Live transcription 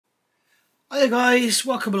Hi guys,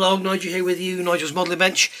 welcome along. Nigel here with you, Nigel's Modelling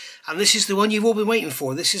Bench, and this is the one you've all been waiting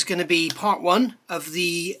for. This is going to be part one of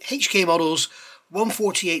the HK Models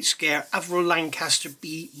 148 scale Avro Lancaster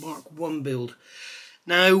B Mk.1 build.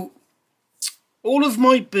 Now, all of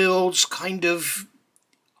my builds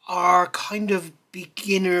are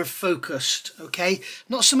beginner focused, okay?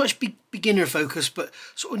 Not so much beginner focused, but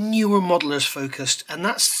sort of newer modelers focused, and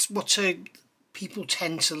that's what people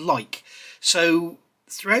tend to like. So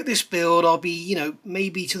throughout this build, I'll be,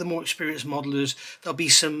 maybe to the more experienced modelers, there'll be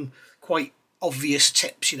some quite obvious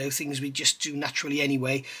tips, things we just do naturally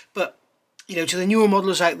anyway. But, to the newer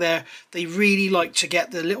modelers out there, they really like to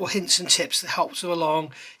get the little hints and tips that helps them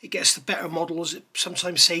along. It gets the better models. It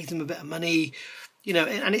sometimes saves them a bit of money,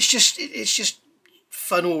 and it's just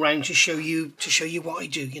fun all round to show you what I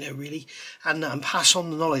do, really, and pass on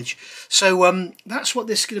the knowledge. So that's what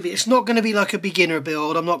this is going to be. It's not going to be like a beginner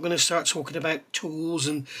build. I'm not going to start talking about tools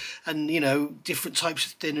and different types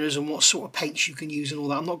of thinners and what sort of paints you can use and all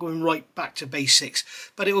that. I'm not going right back to basics,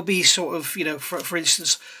 but it will be sort of, for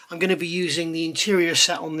instance, I'm going to be using the interior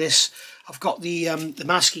set on this. I've got the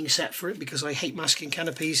masking set for it because I hate masking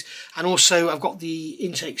canopies, and also I've got the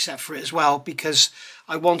intake set for it as well because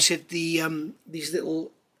I wanted the these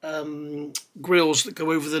little grills that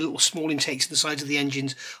go over the little small intakes in the sides of the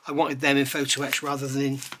engines. I wanted them in photo etch rather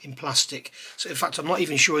than in plastic. So in fact, I'm not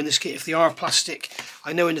even sure in this kit if they are plastic.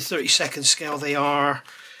 I know in the 32nd scale they are.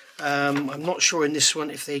 I'm not sure in this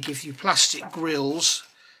one if they give you plastic grills,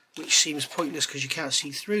 which seems pointless because you can't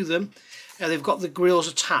see through them. Now they've got the grills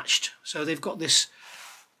attached, so they've got this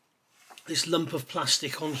lump of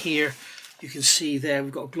plastic on here. You can see there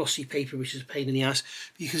we've got glossy paper, which is a pain in the ass.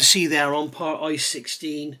 You can see there on part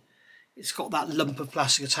I-16 it's got that lump of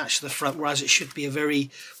plastic attached to the front, whereas it should be a very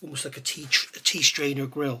almost like a tea strainer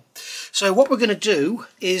grill. So what we're going to do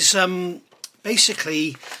is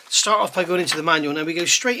basically start off by going into the manual. Now we go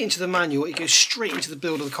straight into the manual. It goes straight into the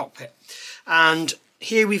build of the cockpit, and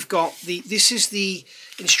here we've got this is the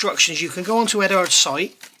instructions. You can go onto Edward's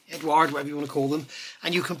site, Edward, whatever you want to call them,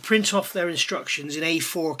 and you can print off their instructions in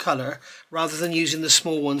A4 colour rather than using the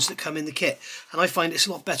small ones that come in the kit. And I find it's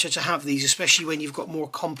a lot better to have these, especially when you've got more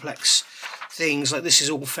complex things. Like this is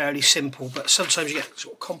all fairly simple, but sometimes you get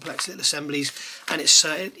sort of complex little assemblies, and it's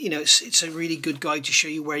it's a really good guide to show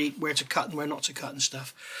you where to cut and where not to cut and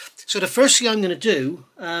stuff. So the first thing I'm going to do,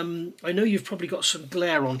 I know you've probably got some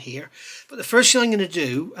glare on here, but the first thing I'm going to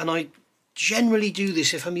do, and I generally do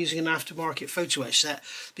this if I'm using an aftermarket photo etch set,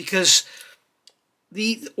 because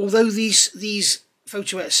although these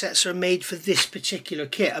photo etch sets are made for this particular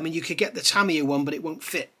kit, I mean you could get the Tamiya one, but it won't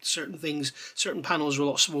fit certain things. Certain panels are a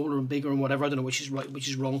lot smaller and bigger and whatever. I don't know which is right, which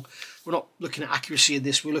is wrong. We're not looking at accuracy of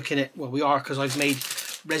this. We're looking at, well, we are, because I've made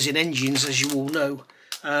resin engines, as you all know,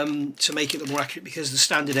 to make it look more accurate, because the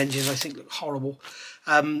standard engines I think look horrible.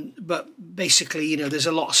 But basically, there's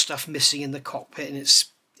a lot of stuff missing in the cockpit, and it's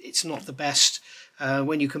not the best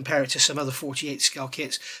when you compare it to some other 48 scale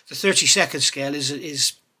kits. The 32nd scale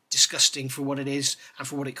is disgusting for what it is and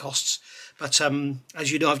for what it costs. But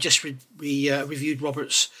as you know, I've just reviewed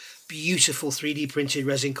Robert's beautiful 3D printed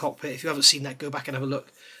resin cockpit. If you haven't seen that, go back and have a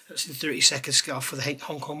look. That's the 32nd scale for the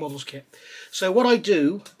Hong Kong Models kit. So what I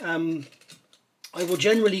do, I will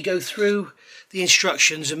generally go through the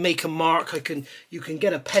instructions and make a mark. You can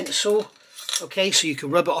get a pencil. Okay, so you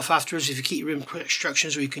can rub it off afterwards if you keep your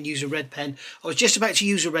instructions, or you can use a red pen. I was just about to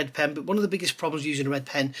use a red pen, but one of the biggest problems using a red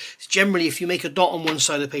pen is generally if you make a dot on one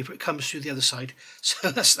side of the paper, it comes through the other side.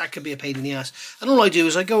 So that could be a pain in the ass. And all I do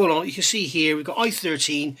is I go along, you can see here, we've got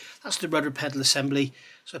I-13, that's the rudder pedal assembly.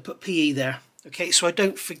 So I put PE there, okay, so I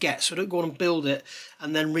don't forget, so I don't go on and build it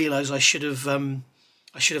and then realise I should have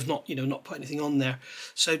not, not put anything on there.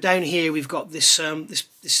 So down here we've got this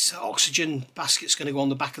this oxygen basket's going to go on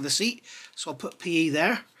the back of the seat. So I'll put PE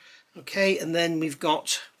there. Okay, and then we've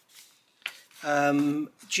got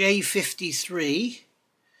J53.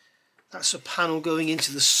 That's a panel going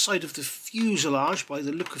into the side of the fuselage by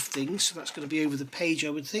the look of things. So that's going to be over the page, I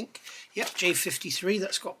would think. Yep, J53,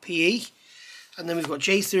 that's got PE. And then we've got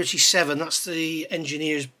J37, that's the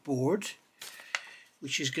engineer's board,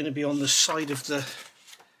 which is going to be on the side of the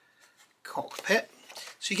cockpit.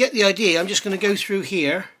 So you get the idea. I'm just going to go through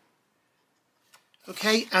here,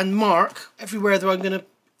 okay, and mark everywhere that I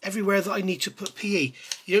need to put PE.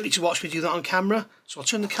 You don't need to watch me do that on camera, so I'll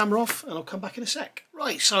turn the camera off and I'll come back in a sec.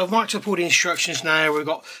 Right, so I've marked up all the instructions now.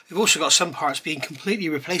 We've also got some parts being completely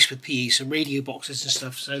replaced with PE, some radio boxes and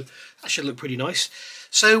stuff, so that should look pretty nice.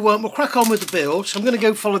 So we'll crack on with the build. So I'm going to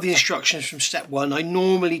go follow the instructions from step one. I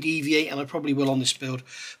normally deviate, and I probably will on this build,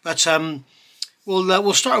 but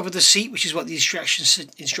We'll start off with the seat, which is what the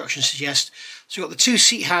instructions suggest. So we've got the two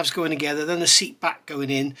seat halves going together, then the seat back going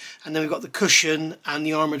in, and then we've got the cushion and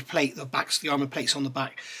the armoured plate. The armoured plates on the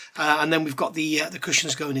back, and then we've got the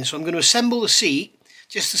cushions going in. So I'm going to assemble the seat,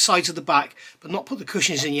 just the sides of the back, but not put the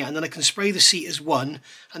cushions in yet, and then I can spray the seat as one,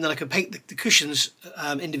 and then I can paint the cushions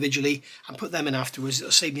individually and put them in afterwards.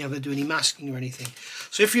 It'll save me having to do any masking or anything.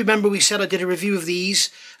 So if you remember, we said I did a review of these.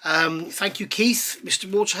 Thank you, Keith.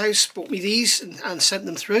 Mr. Waterhouse bought me these and sent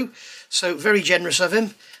them through, so very generous of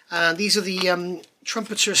him. And these are the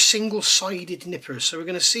Trumpeter single-sided nippers, so we're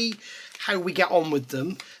going to see how we get on with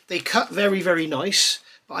them. They cut very, very nice,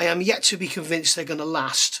 but I am yet to be convinced they're going to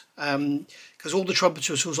last, because all the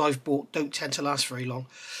Trumpeter tools I've bought don't tend to last very long.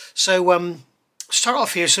 So start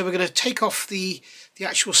off here. So we're going to take off the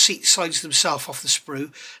actual seat sides themselves off the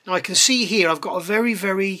sprue. Now I can see here I've got a very,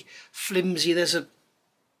 very flimsy, there's an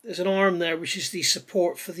arm there which is the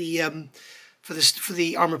support for the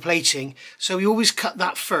armour plating. So we always cut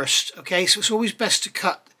that first, okay? So it's always best to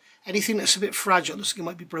cut anything that's a bit fragile. Looks like it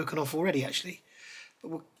might be broken off already actually,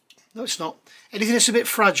 but no, it's not. Anything that's a bit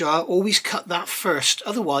fragile, always cut that first.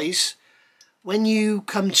 Otherwise, when you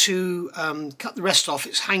come to cut the rest off,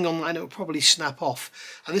 it's hang on and it will probably snap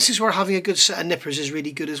off. And this is where having a good set of nippers is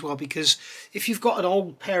really good as well, because if you've got an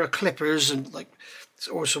old pair of clippers and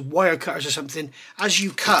or some wire cutters or something, as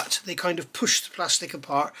you cut, they kind of push the plastic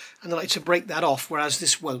apart and they like to break that off, whereas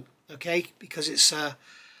this won't, okay? Because it's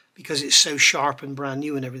so sharp and brand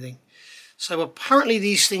new and everything. So apparently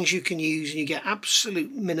these things you can use and you get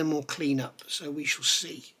absolute minimal cleanup. So we shall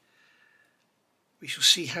see. We shall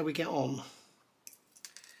see how we get on.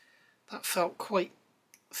 That felt quite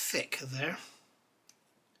thick there.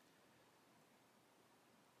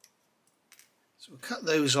 So we'll cut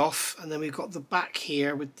those off, and then we've got the back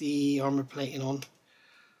here with the armour plating on.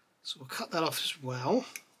 So we'll cut that off as well.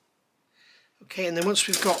 Okay, and then once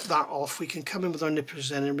we've got that off, we can come in with our nippers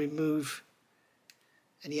then and remove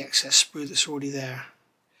any excess sprue that's already there.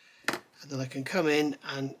 And then I can come in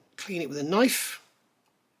and clean it with a knife.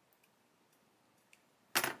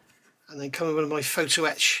 And then come in with my photo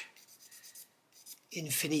etch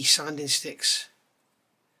Infini sanding sticks.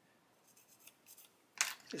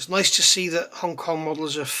 It's nice to see that Hong Kong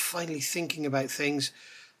modelers are finally thinking about things.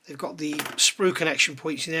 They've got the sprue connection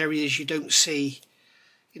points in areas you don't see.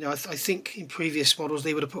 You know, I think in previous models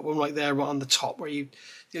they would have put one right there, right on the top, where the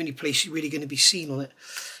only place you're really going to be seen on it.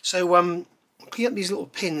 So I'll clean up these little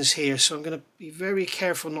pins here, so I'm going to be very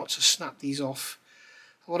careful not to snap these off.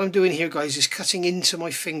 What I'm doing here, guys, is cutting into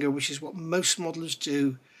my finger, which is what most modelers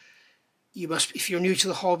do. You must, if you're new to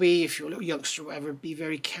the hobby, if you're a little youngster or whatever, be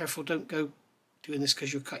very careful. Don't go doing this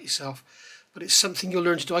because you'll cut yourself. But it's something you'll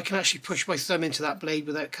learn to do. I can actually push my thumb into that blade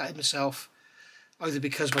without cutting myself, either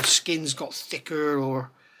because my skin's got thicker or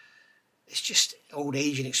it's just old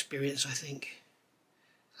age and experience, I think.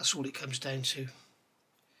 That's all it comes down to.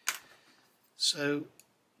 So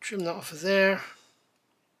trim that off of there.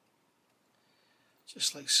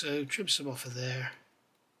 Just like so. Trim some off of there.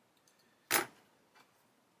 And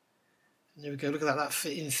there we go. Look at that. That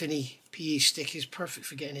Infini PE stick is perfect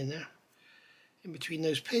for getting in there. In between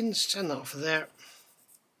those pins, turn that off of there.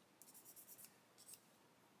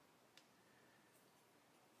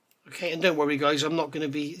 Okay, and don't worry guys, I'm not going to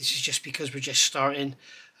be, this is just because we're just starting.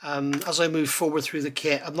 As I move forward through the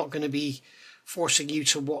kit, I'm not going to be forcing you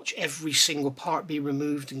to watch every single part be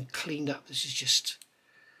removed and cleaned up. This is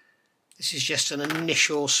just an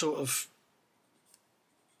initial sort of,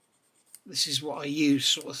 this is what I use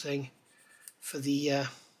sort of thing for the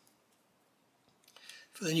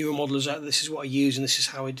newer modelers out there. This is what I use and this is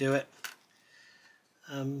how I do it.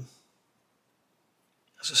 As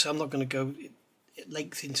I say, I'm not going to go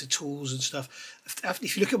length into tools and stuff.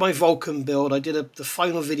 If you look at my Vulcan build, I did the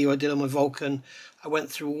final video I did on my Vulcan. I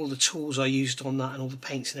went through all the tools I used on that and all the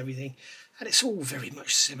paints and everything, and it's all very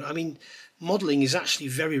much similar. I mean, modelling is actually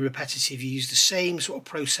very repetitive. You use the same sort of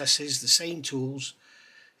processes, the same tools,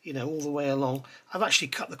 you know, all the way along. I've actually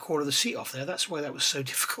cut the corner of the seat off there. That's why that was so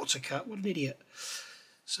difficult to cut. What an idiot.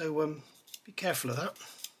 So be careful of that.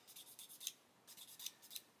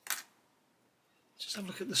 Just have a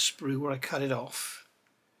look at the sprue where I cut it off.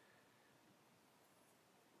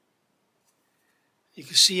 You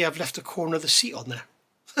can see I've left a corner of the seat on there.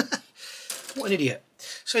 What an idiot.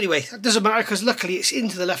 So anyway, that doesn't matter because luckily it's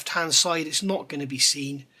into the left hand side. It's not going to be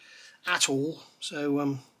seen at all. So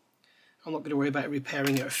I'm not going to worry about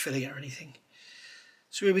repairing it or filling it or anything.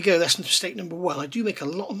 So here we go. That's mistake number one. I do make a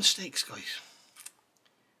lot of mistakes, guys.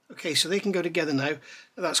 Okay, so they can go together now.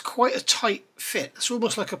 That's quite a tight fit. It's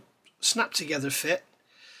almost like a snap together fit.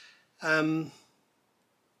 And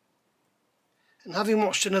And having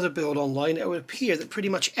watched another build online, it would appear that pretty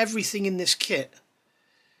much everything in this kit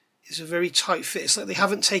is a very tight fit. It's like they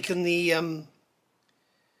haven't taken the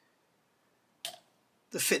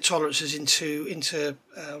fit tolerances they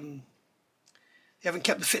haven't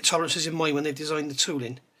kept the fit tolerances in mind when they've designed the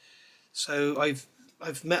tooling. So I've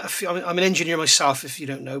met a few. I'm an engineer myself, if you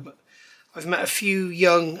don't know, but I've met a few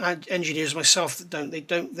young engineers myself that don't.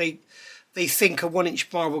 They think a 1-inch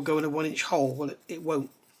bar will go in a 1-inch hole. Well, it won't.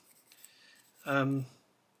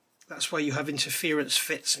 That's why you have interference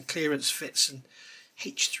fits and clearance fits and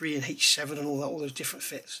H3 and H7 and all those different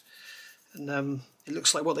fits. And it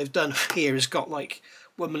looks like what they've done here is got like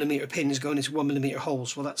 1mm pins going into 1mm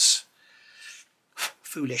holes. Well, that's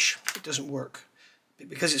foolish. It doesn't work. But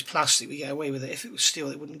because it's plastic, we get away with it. If it was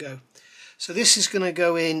steel, it wouldn't go. So this is going to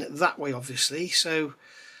go in that way, obviously. So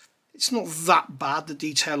it's not that bad, the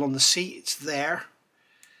detail on the seat. It's there.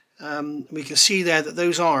 We can see there that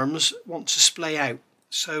those arms want to splay out.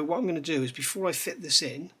 So what I'm going to do is, before I fit this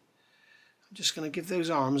in, I'm just going to give those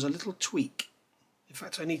arms a little tweak. In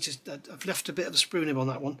fact, I've left a bit of a sprue nib on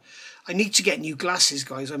that one. I need to get new glasses,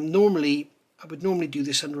 guys. I would normally do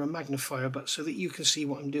this under a magnifier, but so that you can see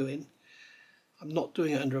what I'm doing, I'm not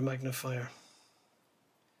doing it under a magnifier.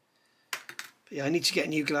 But yeah, I need to get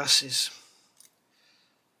new glasses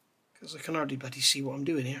because I can hardly bloody see what I'm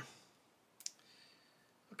doing here.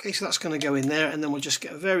 Okay, so that's going to go in there, and then we'll just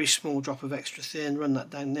get a very small drop of extra thin, run that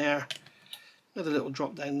down there, another little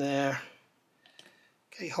drop down there.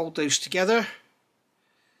 Okay, hold those together.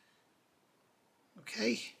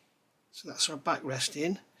 Okay, so that's our backrest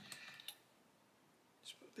in.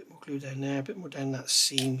 Just put a bit more glue down there, a bit more down that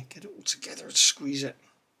seam, get it all together and squeeze it.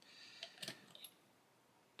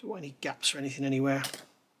 Don't want any gaps or anything anywhere.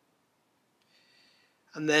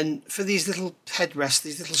 And then for these little headrests,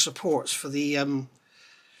 these little supports for the armour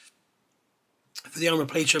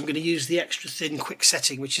plater, I'm going to use the extra thin quick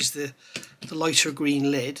setting, which is the lighter green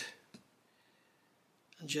lid,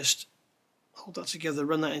 and just hold that together,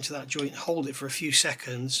 run that into that joint, hold it for a few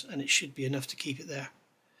seconds, and it should be enough to keep it there.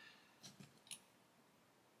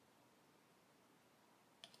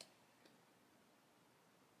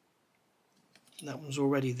 And that one's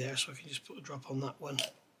already there, so I can just put a drop on that one.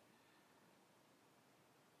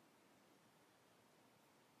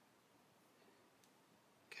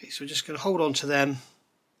 Okay, so we're just going to hold on to them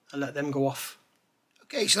and let them go off.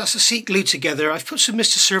 Okay, so that's the seat glued together. I've put some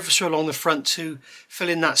Mr. Surfacer along the front to fill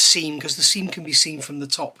in that seam, because the seam can be seen from the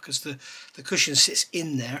top because the cushion sits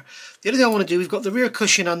in there. The other thing I want to do, we've got the rear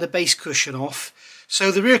cushion and the base cushion off.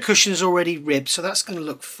 So the rear cushion is already ribbed, so that's going to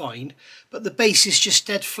look fine. But the base is just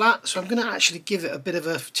dead flat, so I'm going to actually give it a bit of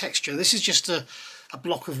a texture. This is just a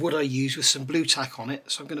block of wood I use with some blue tack on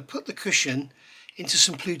it. So I'm going to put the cushion into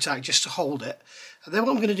some blue tack just to hold it. And then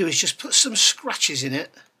what I'm going to do is just put some scratches in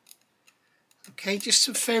it. Okay, just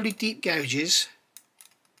some fairly deep gouges,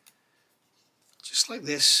 just like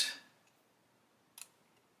this.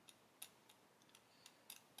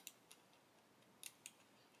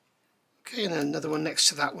 Okay, and then another one next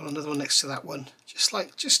to that one, another one next to that one,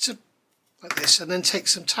 like this, and then take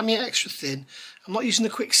some Tamiya extra thin. I'm not using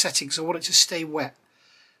the quick setting because I want it to stay wet.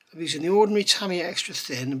 I'm using the ordinary Tamiya extra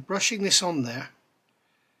thin and brushing this on there.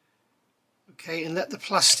 Okay, and let the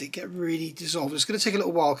plastic get really dissolved. It's going to take a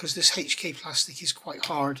little while because this HK plastic is quite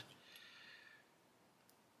hard.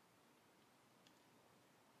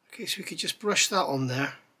 Okay, so we could just brush that on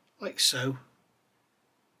there, like so.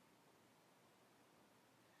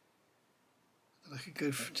 And I could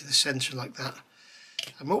go to the centre like that.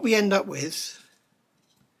 And what we end up with,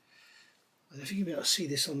 I don't know if you can be able to see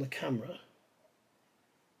this on the camera,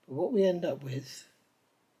 but what we end up with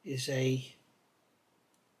is a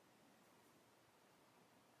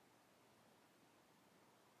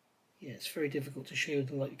it's very difficult to show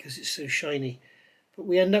the light because it's so shiny, but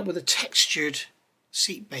we end up with a textured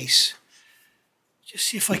seat base. Just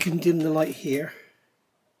see if I can dim the light here.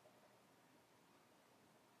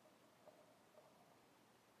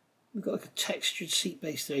 We've got like a textured seat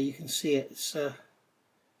base there, you can see it. It's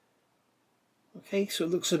okay, so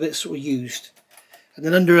it looks a bit sort of used. And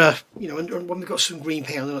then under when we've got some green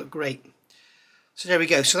paint on, they look great. So there we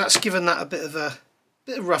go. So that's given that a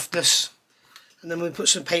bit of roughness. And then we'll put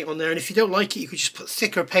some paint on there, and if you don't like it, you could just put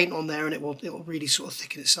thicker paint on there and it will really sort of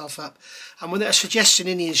thicken itself up. And when they're suggesting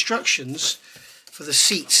in the instructions for the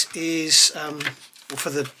seats is, or for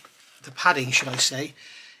the padding should I say,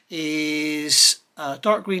 is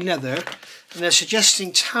dark green leather, and they're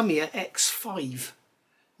suggesting Tamiya X5.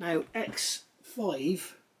 Now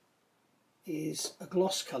X5 is a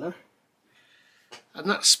gloss colour, and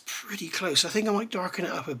that's pretty close. I think I might darken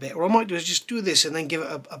it up a bit, or I might just do this and then give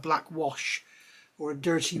it a black wash or a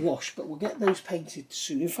dirty wash, but we'll get those painted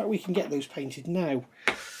soon. In fact, we can get those painted now.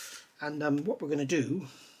 And what we're going to do,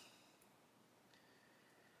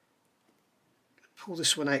 pull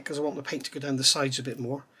this one out because I want the paint to go down the sides a bit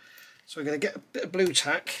more. So we're going to get a bit of blue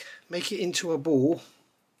tack, make it into a ball.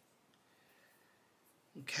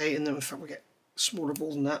 Okay, and then in fact we'll get a smaller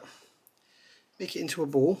ball than that. Make it into a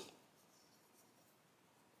ball.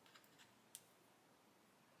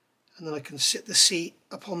 And then I can sit the seat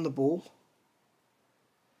upon the ball,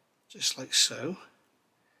 just like so.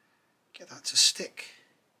 Get that to stick,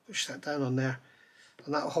 push that down on there,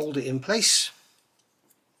 and that'll hold it in place.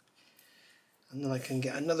 And then I can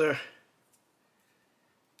get another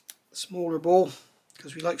smaller ball,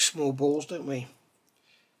 because we like small balls, don't we?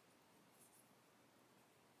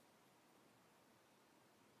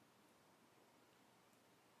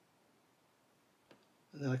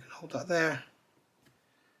 And then I can hold that there.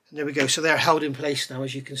 And there we go, so they're held in place now,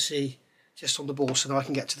 as you can see, just on the ball, so now I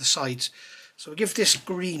can get to the sides. So we'll give this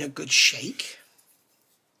green a good shake.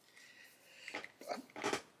 I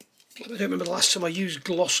don't remember the last time I used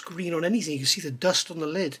gloss green on anything. You can see the dust on the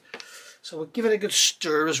lid. So we'll give it a good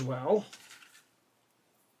stir as well.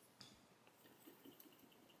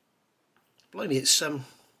 Blimey, there's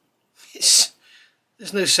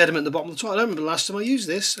no sediment at the bottom of the top. I don't remember the last time I used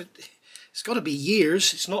this. It's got to be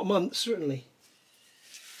years, it's not months, certainly.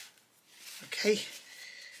 Okay,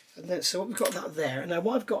 and then so we've got that there. Now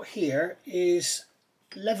what I've got here is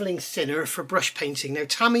levelling thinner for brush painting. Now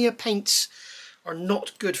Tamiya paints are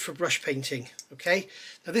not good for brush painting. Okay,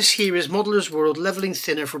 now this here is Modeller's World levelling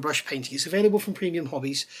thinner for brush painting. It's available from Premium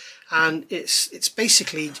Hobbies, and it's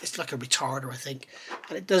basically, it's like a retarder, I think,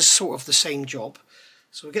 and it does sort of the same job.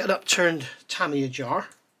 So we'll get an upturned Tamiya jar,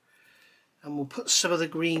 and we'll put some of the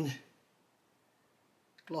green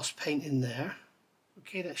gloss paint in there.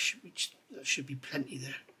 Okay, that should be plenty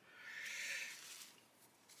there.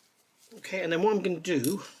 Okay, and then what I'm going to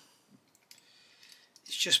do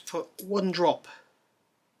is just put one drop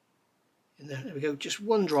in there. There we go, just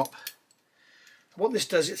one drop. What this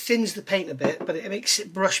does, it thins the paint a bit, but it makes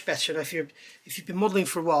it brush better. Now, if you've been modelling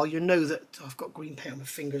for a while, you know that I've got green paint on my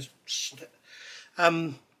fingers.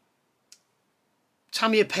 Tamiya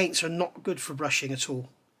paints are not good for brushing at all.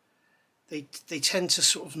 They tend to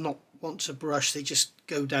sort of not want to brush, they just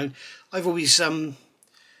go down. I've always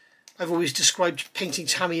described painting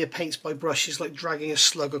Tamiya paints by brush as like dragging a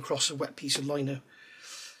slug across a wet piece of lino.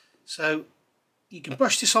 So you can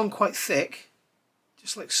brush this on quite thick,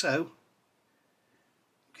 just like so.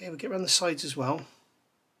 Okay, we'll get around the sides as well.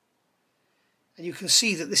 And you can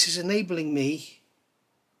see that this is enabling me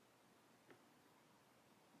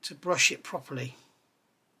to brush it properly.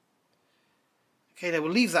 Okay, now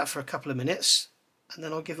we'll leave that for a couple of minutes and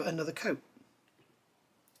then I'll give it another coat.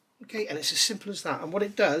 Okay, and it's as simple as that. And what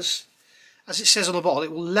it does, as it says on the bottle,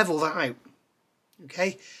 it will level that out.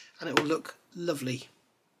 Okay, and it will look lovely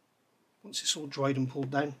once it's all dried and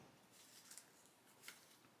pulled down.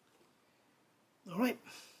 Alright,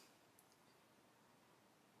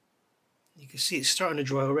 you can see it's starting to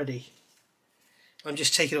dry already. I'm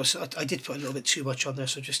just taking off, I did put a little bit too much on there,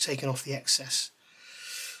 so I'm just taking off the excess.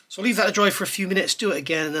 So I'll leave that to dry for a few minutes, do it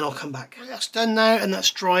again, and then I'll come back. That's done now, and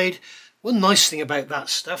that's dried. One nice thing about that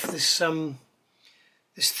stuff, this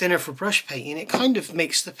thinner for brush painting, it kind of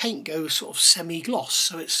makes the paint go sort of semi-gloss.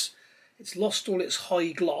 So it's lost all its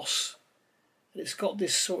high gloss, and it's got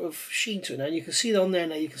this sort of sheen to it now. And you can see it on there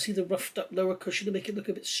now. You can see the roughed up lower cushion to make it look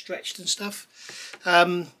a bit stretched and stuff.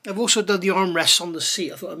 I've also done the armrests on the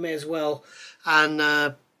seat. I thought I may as well,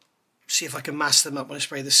 and see if I can mask them up when I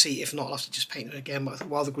spray the seat. If not, I'll have to just paint it again, but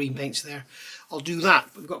while the green paint's there, I'll do that.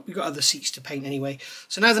 We've got other seats to paint anyway.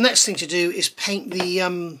 So now the next thing to do is paint the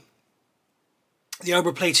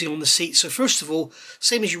arbor plating on the seat. So first of all,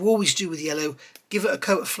 same as you always do with yellow, give it a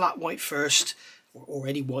coat of flat white first, or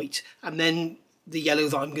any white, and then the yellow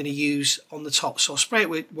that I'm going to use on the top. So I'll spray it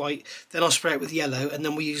with white, then I'll spray it with yellow, and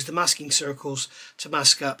then we'll use the masking circles to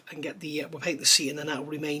mask up and get the we'll paint the seat, and then that will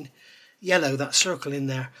remain yellow, that circle in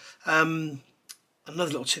there. Another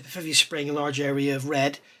little tip, if ever you're spraying a large area of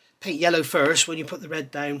red, paint yellow first when you put the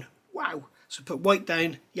red down. Wow! So put white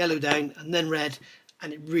down, yellow down, and then red,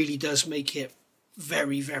 and it really does make it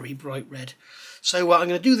very, very bright red. So I'm going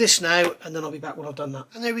to do this now, and then I'll be back when I've done that.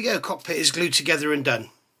 And there we go, cockpit is glued together and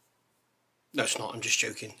done. No, it's not, I'm just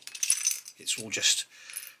joking. It's all just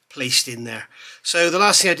placed in there. So the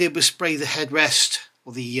last thing I did was spray the headrest,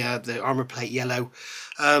 or the armour plate yellow.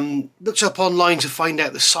 Looked up online to find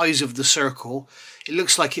out the size of the circle. It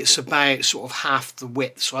looks like it's about sort of half the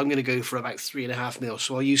width, so I'm going to go for about 3.5 mil.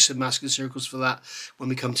 So I'll use some masking circles for that when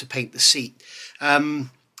we come to paint the seat.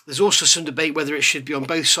 There's also some debate whether it should be on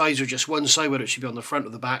both sides or just one side, whether it should be on the front or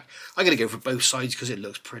the back. I'm going to go for both sides because it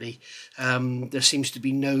looks pretty. There seems to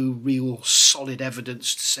be no real solid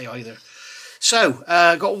evidence to say either. So,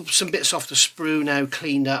 got some bits off the sprue now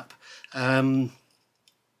cleaned up, and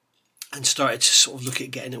started to sort of look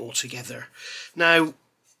at getting it all together. Now,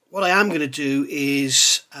 what I am going to do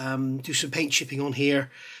is do some paint chipping on here.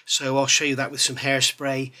 So I'll show you that with some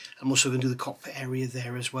hairspray. I'm also going to do the cockpit area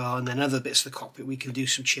there as well, and then other bits of the cockpit we can do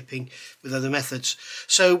some chipping with other methods.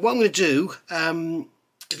 So what I'm going to do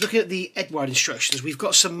is looking at the Edward instructions. We've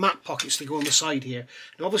got some map pockets that go on the side here.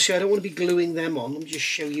 Now obviously I don't want to be gluing them on. Let me just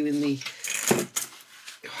show you in the...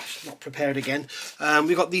 Oh, it's not prepared again.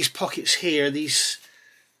 We've got these pockets here. These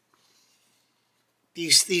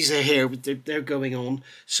are here. They're going on.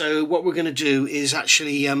 So what we're going to do is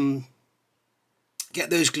actually... get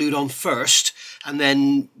those glued on first, and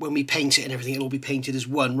then when we paint it and everything, it'll all be painted as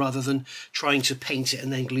one rather than trying to paint it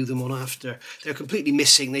and then glue them on after. They're completely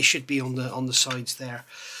missing. They should be on the sides there.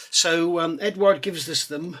 So Edward gives us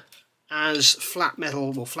them as flat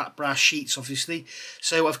metal or flat brass sheets, obviously.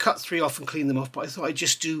 So I've cut 3 off and cleaned them off, but I thought I'd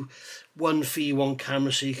just do one for you on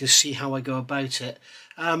camera so you can see how I go about it.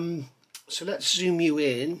 So let's zoom you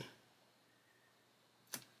in.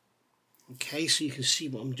 Okay, so you can see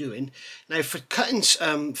what I'm doing. Now for cutting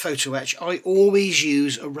photo etch, I always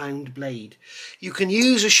use a round blade. You can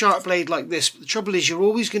use a sharp blade like this, but the trouble is you're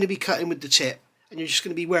always going to be cutting with the tip, and you're just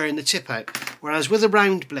going to be wearing the tip out. Whereas with a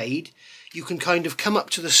round blade, you can kind of come up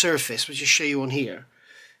to the surface, which I'll show you on here.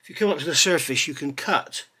 If you come up to the surface, you can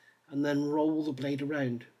cut and then roll the blade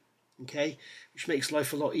around, okay, which makes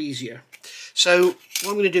life a lot easier. So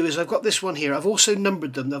what I'm going to do is I've got this one here. I've also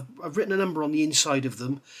numbered them. I've written a number on the inside of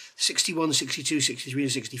them, 61, 62, 63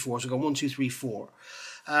 and 64. So I've got 1, 2, 3, 4.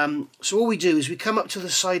 So all we do is we come up to the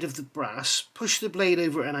side of the brass, push the blade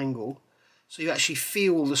over at an angle so you actually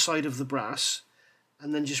feel the side of the brass,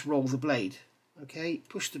 and then just roll the blade. Okay,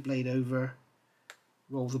 push the blade over,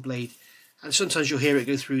 roll the blade, and sometimes you'll hear it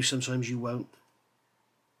go through, sometimes you won't.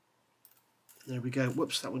 There we go.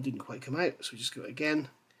 Whoops, that one didn't quite come out, so we just go again.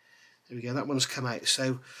 There we go, that one's come out.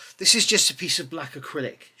 So this is just a piece of black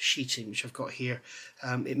acrylic sheeting which I've got here.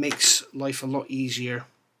 It makes life a lot easier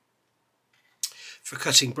for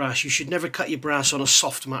cutting brass. You should never cut your brass on a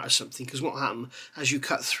soft mat or something, because what will happen as you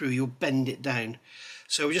cut through, you'll bend it down.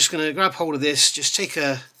 So we're just going to grab hold of this, just take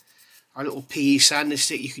our little PE sanding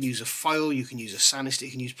stick. You can use a file, you can use a sanding stick,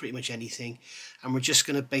 you can use pretty much anything, and we're just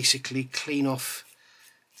going to basically clean off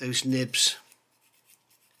those nibs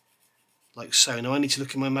like so. Now I need to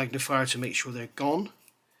look in my magnifier to make sure they're gone.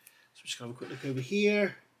 So I'm just going to have a quick look over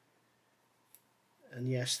here, and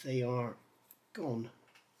yes, they are gone.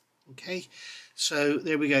 Okay, so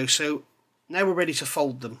there we go. So now we're ready to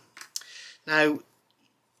fold them. Now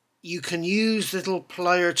you can use little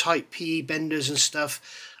plier type PE benders and stuff.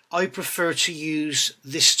 I prefer to use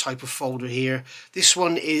this type of folder here. This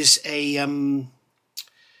one is a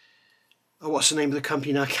oh, what's the name of the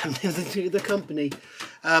company now? I can't remember the company.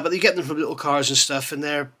 But you get them from little cars and stuff, and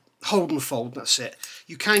they're hold and fold, that's it.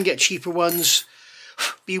 You can get cheaper ones.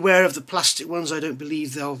 Beware of the plastic ones. I don't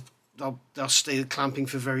believe they'll stay clamping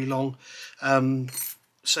for very long. And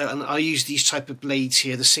I use these type of blades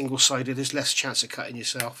here, the single-sided. There's less chance of cutting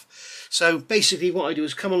yourself. So basically what I do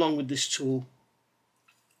is come along with this tool,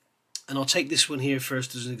 and I'll take this one here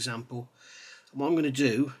first as an example. And what I'm going to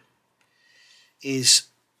do is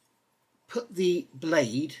put the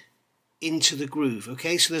blade into the groove.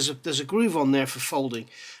 Okay, so there's a groove on there for folding,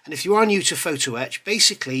 and if you are new to photo etch,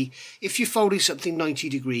 basically if you're folding something 90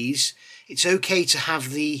 degrees, it's okay to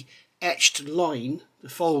have the etched line, the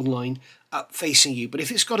fold line, up facing you, but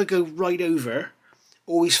if it's got to go right over,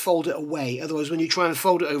 always fold it away. Otherwise when you try and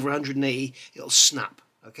fold it over 180, it'll snap.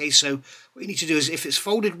 Okay, so what you need to do is, if it's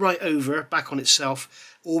folded right over, back on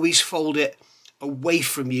itself, always fold it away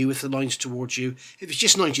from you if the line's towards you. If it's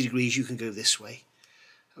just 90 degrees, you can go this way.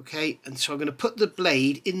 Okay, and so I'm going to put the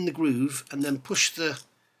blade in the groove and then push the,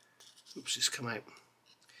 oops, it's come out,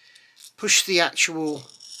 push the actual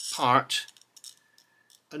part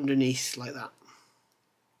underneath like that.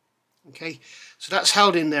 Okay, so that's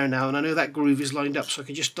held in there now, and I know that groove is lined up, so I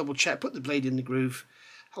can just double check, put the blade in the groove,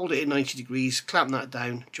 hold it at 90 degrees, clamp that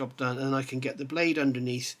down, job done, and then I can get the blade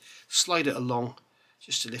underneath, slide it along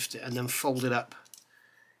just to lift it, and then fold it up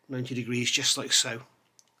 90 degrees just like so.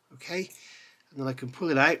 Okay, and then I can pull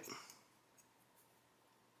it out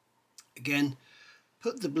again,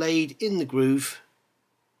 put the blade in the groove.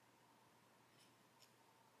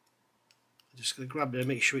 I'm just going to grab it and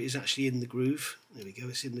make sure it is actually in the groove. There we go,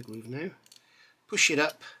 it's in the groove now. Push it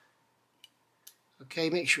up. Okay,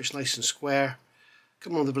 make sure it's nice and square.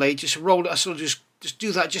 Come on the blade, just roll it. I sort of just just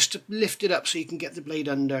do that just to lift it up so you can get the blade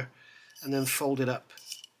under, and then fold it up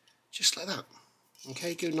just like that.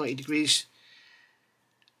 Okay, go 90 degrees.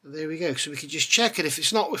 There we go. So we can just check it.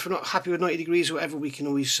 If we're not happy with 90 degrees or whatever, we can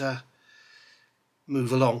always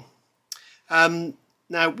move along.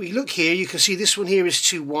 Now we look here, you can see this one here is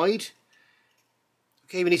too wide.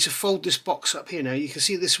 Okay, we need to fold this box up here now. You can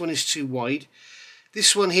see this one is too wide.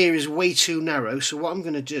 This one here is way too narrow. So what I'm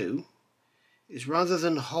going to do is, rather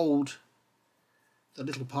than hold the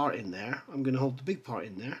little part in there, I'm going to hold the big part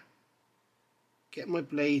in there. Get my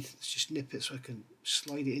blade, let's just nip it so I can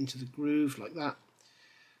slide it into the groove like that.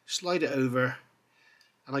 Slide it over,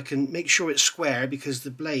 and I can make sure it's square because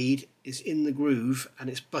the blade is in the groove and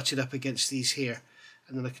it's butted up against these here.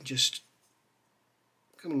 And then I can just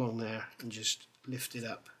come along there and just lift it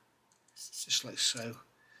up, just like so.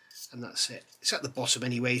 And that's it. It's at the bottom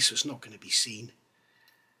anyway, so it's not going to be seen.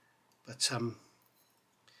 But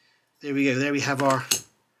there we go. There we have our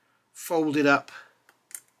folded up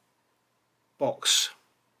box.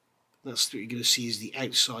 That's what you're going to see is the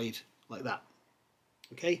outside like that.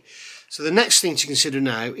 Okay, so the next thing to consider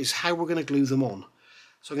now is how we're going to glue them on.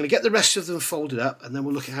 So I'm going to get the rest of them folded up, and then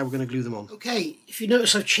we'll look at how we're going to glue them on. Okay, if you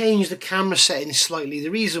notice, I've changed the camera settings slightly. The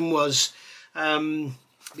reason was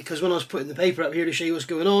because when I was putting the paper up here to show you what's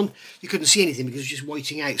going on, you couldn't see anything because it was just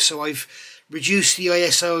whiting out. So I've reduced the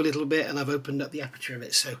ISO a little bit, and I've opened up the aperture of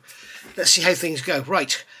it. So let's see how things go.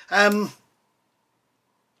 Right. So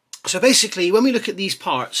basically, when we look at these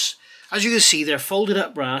parts, as you can see, they're folded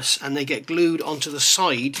up brass and they get glued onto the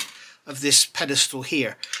side of this pedestal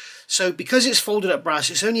here. So because it's folded up brass,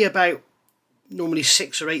 it's only about normally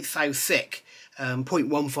 6 or 8 thou thick, 0.15,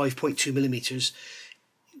 0.2 millimeters.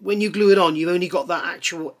 When you glue it on, you've only got that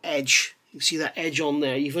actual edge. You see that edge on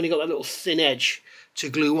there? You've only got that little thin edge to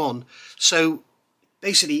glue on. So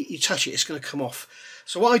basically, you touch it, it's going to come off.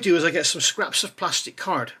 So what I do is I get some scraps of plastic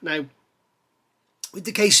card. Now, with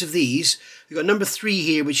the case of these, we've got number 3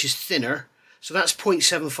 here, which is thinner, so that's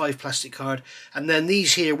 0.75 plastic card, and then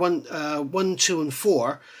these here, 1, 2 and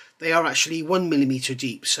 4, they are actually 1 millimeter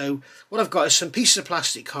deep. So what I've got is some pieces of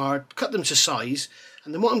plastic card, cut them to size,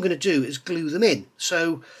 and then what I'm going to do is glue them in.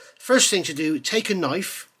 So first thing to do, take a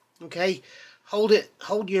knife, okay, hold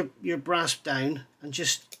your brass down and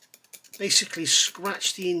just basically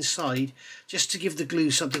scratch the inside just to give the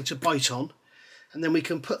glue something to bite on, and then we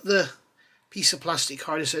can put the piece of plastic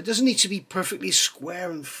card in. So it doesn't need to be perfectly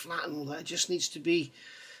square and flat and all that. It just needs to be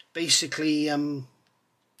basically the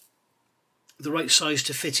right size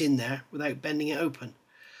to fit in there without bending it open.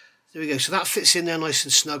 There we go. So that fits in there nice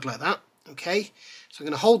and snug like that. Okay. So I'm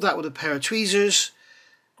going to hold that with a pair of tweezers,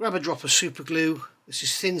 grab a drop of super glue. This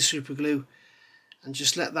is thin super glue, and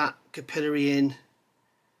just let that capillary in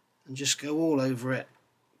and just go all over it.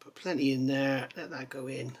 Put plenty in there. Let that go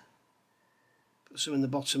in. Put some in the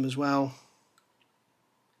bottom as well.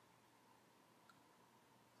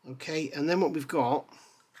 Okay, and then what we've got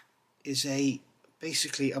is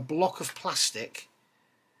basically a block of plastic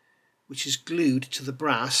which is glued to the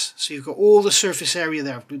brass. So you've got all the surface area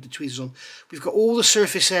there. I've glued the tweezers on. We've got all the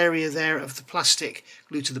surface area there of the plastic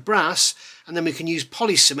glued to the brass, and then we can use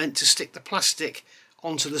poly cement to stick the plastic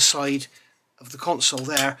onto the side of the console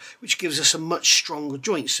there, which gives us a much stronger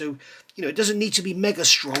joint. So, you know, it doesn't need to be mega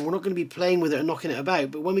strong. We're not going to be playing with it and knocking it about,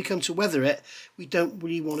 but when we come to weather it, we don't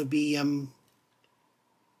really want to be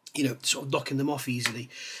you know, sort of knocking them off easily.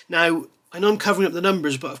 Now, I know I'm covering up the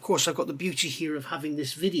numbers, but of course I've got the beauty here of having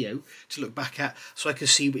this video to look back at so I can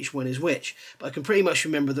see which one is which. But I can pretty much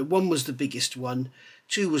remember that 1 was the biggest one,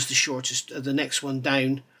 2 was the shortest, the next one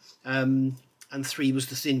down, and 3 was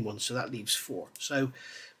the thin one, so that leaves 4. So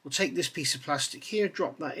we'll take this piece of plastic here,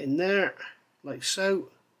 drop that in there, like so,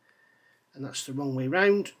 and that's the wrong way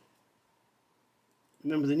round.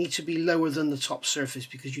 Remember, they need to be lower than the top surface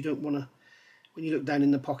because you don't want to, when you look down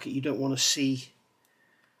in the pocket, you don't want to see.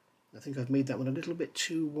 I think I've made that one a little bit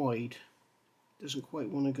too wide. Doesn't quite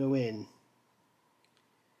want to go in.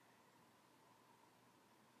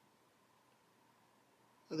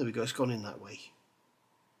 Oh, there we go, it's gone in that way.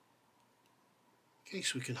 Okay,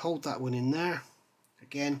 so we can hold that one in there.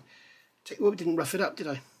 Again, we didn't rough it up, did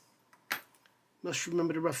I? Must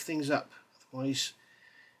remember to rough things up, otherwise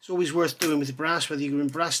it's always worth doing with the brass, whether you're in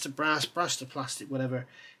brass to plastic, whatever.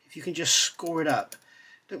 If you can just score it up,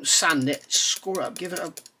 don't sand it, score it up, give it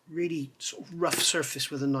a really sort of rough surface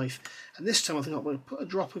with a knife. And this time I think I'm going to put a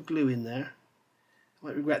drop of glue in there. I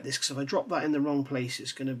might regret this because if I drop that in the wrong place,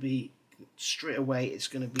 it's going to be, straight away, it's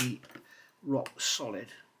going to be rock solid.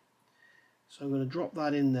 So I'm going to drop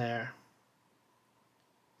that in there,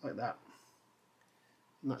 like that.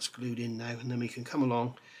 And that's glued in now, and then we can come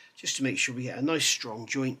along just to make sure we get a nice strong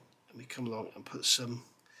joint, and we come along and put some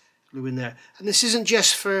glue in there. And this isn't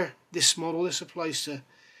just for this model, this applies to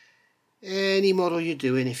any model you're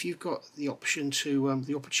doing. If you've got the option to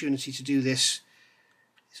the opportunity to do this,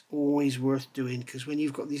 it's always worth doing, because when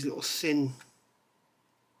you've got these little thin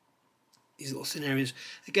areas,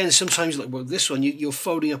 again, sometimes like well, this one, you're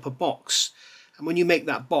folding up a box, and when you make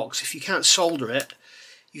that box, if you can't solder it,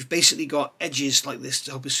 you've basically got edges like this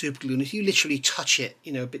to help with super glue, and if you literally touch it,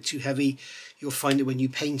 you know, a bit too heavy, you'll find that when you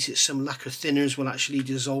paint it, some lacquer thinners will actually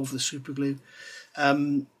dissolve the super glue.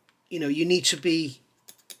 You know, you need to be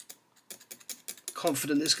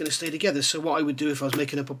confident it's going to stay together. So what I would do if I was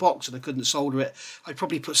making up a box and I couldn't solder it, I'd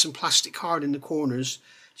probably put some plastic card in the corners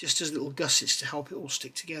just as little gussets to help it all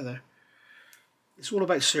stick together. It's all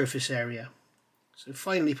about surface area. So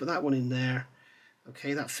finally put that one in there.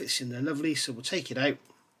 Okay, that fits in there lovely, so we'll take it out.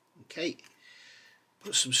 Okay,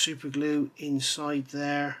 put some super glue inside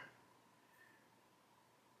there,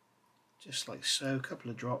 just like so, a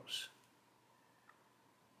couple of drops,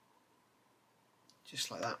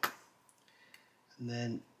 just like that, and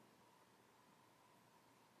then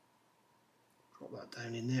drop that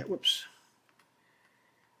down in there. Whoops.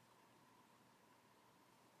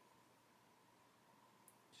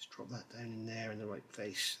 Just drop that down in there in the right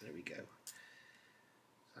place. There we go.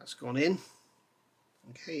 That's gone in.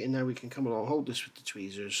 Okay, and now we can come along, hold this with the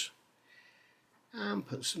tweezers, and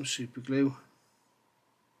put some super glue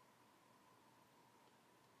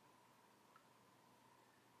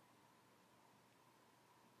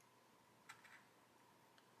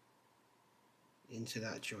into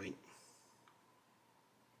that joint.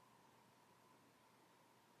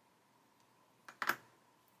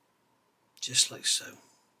 Just like so.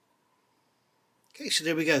 Okay, so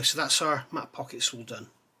there we go. So that's our map pockets all done.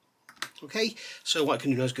 Okay, so what I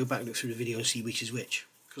can do now is go back and look through the video and see which is which,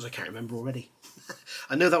 because I can't remember already.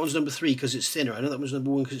 I know that one's number 3 because it's thinner. I know that one's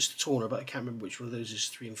number 1 because it's the taller, but I can't remember which one of those is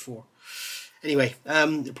 3 and 4. Anyway,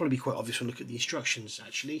 it'll probably be quite obvious when I look at the instructions,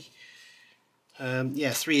 actually.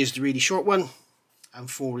 Yeah, 3 is the really short one, and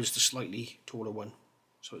 4 is the slightly taller one.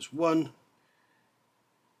 So it's 1,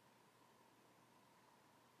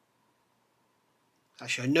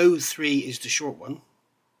 actually I know 3 is the short one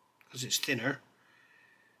because it's thinner.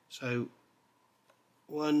 So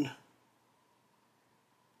 1,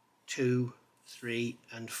 2, 3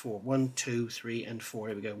 and 4. 1, 2, 3 and 4.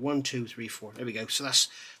 There we go. 1, 2, 3, 4. There we go. So that's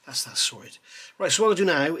that sorted. Right, so what I'll do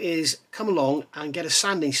now is come along and get a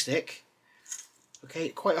sanding stick. Okay,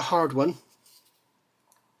 quite a hard one.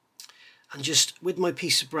 And just with my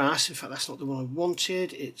piece of brass, in fact that's not the one I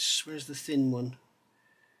wanted, it's, where's the thin one?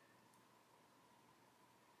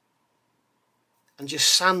 And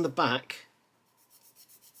just sand the back,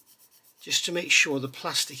 just to make sure the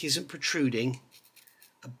plastic isn't protruding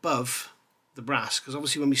above the brass, because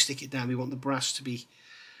obviously when we stick it down we want the brass to be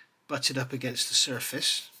butted up against the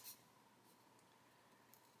surface.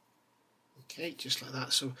 Okay, just like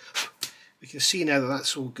that. So we can see now that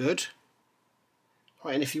that's all good.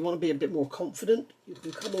 Right, and if you want to be a bit more confident, you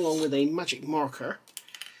can come along with a magic marker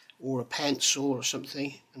or a pencil or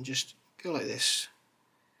something and just go like this.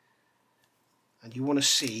 And you want to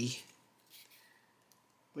see,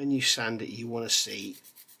 when you sand it, you want to see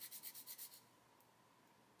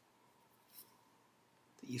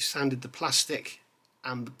that you've sanded the plastic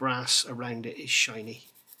and the brass around it is shiny.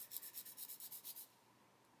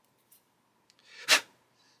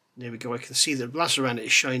 There we go, I can see that the brass around it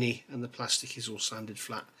is shiny and the plastic is all sanded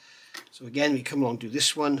flat. So again, we come along, do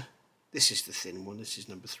this one. This is the thin one, this is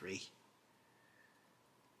number 3.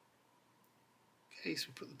 Okay, so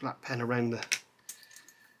we put the black pen around the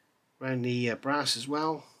brass as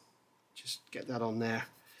well. Just get that on there.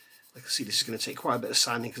 I can see this is going to take quite a bit of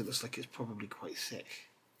sanding because it looks like it's probably quite thick.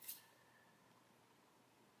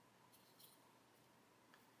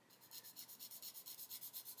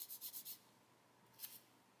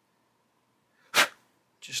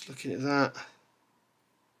 Just looking at that.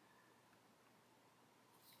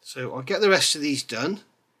 So I'll get the rest of these done,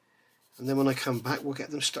 and then when I come back we'll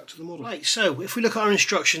get them stuck to the model. Right, so if we look at our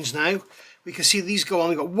instructions now, we can see these go on.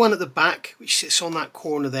 We've got 1 at the back which sits on that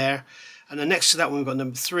corner there, and then next to that one we've got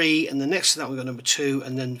number 3, and then next to that we've got number 2,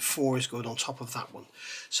 and then 4 is going on top of that one.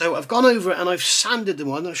 So I've gone over it and I've sanded them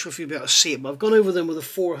on. I'm not sure if you'll be able to see it, but I've gone over them with a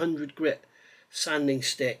 400 grit sanding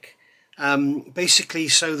stick. Basically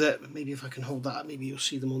so that, maybe if I can hold that, maybe you'll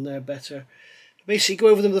see them on there better. Basically go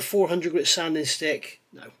over them with a 400 grit sanding stick,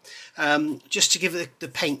 just to give the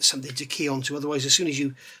paint something to key onto, otherwise as soon as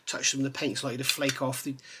you touch them the paint's likely to flake off.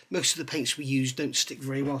 Most of the paints we use don't stick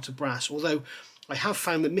very well to brass, although I have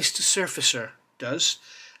found that Mr. Surfacer does,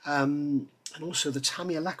 and also the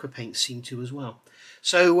Tamiya lacquer paints seem to as well.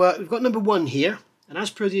 So we've got number 1 here. And as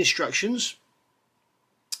per the instructions,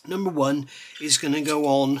 number 1 is going to go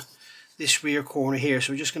on this rear corner here.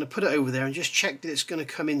 So we're just going to put it over there and just check that it's going to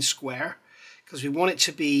come in square, because we want it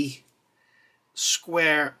to be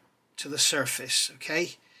square to the surface.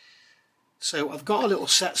 Okay, so I've got a little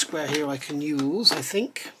set square here I can use. I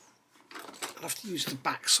think I'll have to use the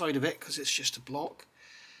back side of it because it's just a block,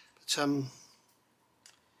 but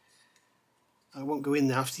I won't go in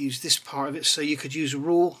there. I have to use this part of it. So you could use a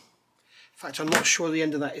rule. In fact, I'm not sure the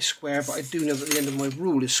end of that is square, but I do know that the end of my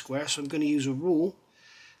rule is square, so I'm going to use a rule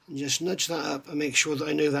and just nudge that up and make sure that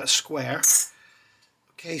I know that's square.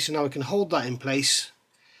 Okay, so now I can hold that in place,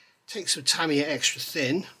 take some Tamiya extra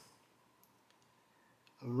thin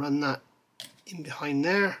and run that in behind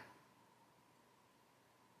there.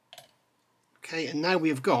 Okay, and now we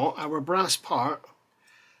have got our brass part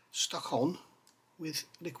stuck on with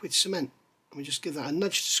liquid cement. And we just give that a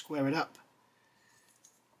nudge to square it up.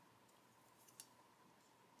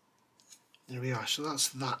 There we are, so that's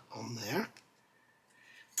that on there.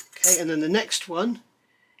 Okay, and then the next one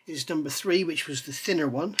is number 3, which was the thinner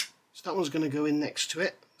one. So that one's going to go in next to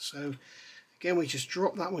it. So again, we just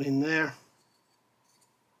drop that one in there,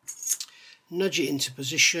 nudge it into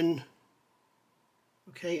position.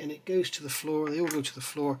 Okay, and it goes to the floor. They all go to the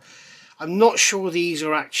floor. I'm not sure these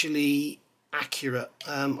are actually accurate.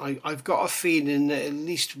 I've got a feeling that at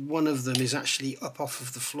least one of them is actually up off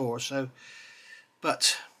of the floor. So,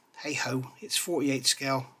 but hey ho, it's 48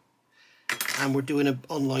 scale, and we're doing an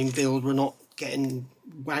online build. We're not getting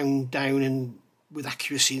wound down and with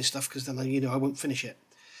accuracy and stuff, because then I won't finish it.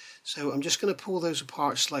 So I'm just going to pull those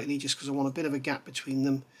apart slightly, just because I want a bit of a gap between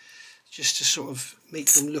them, just to sort of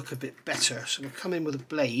make them look a bit better. So we'll come in with a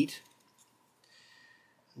blade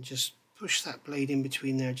and just push that blade in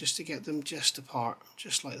between there, just to get them just apart,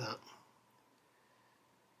 just like that.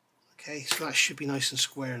 Okay, so that should be nice and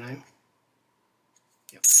square now.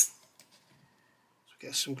 Yep. So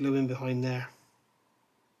get some glue in behind there.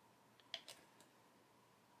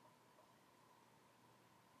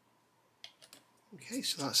 Okay,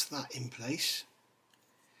 so that's that in place.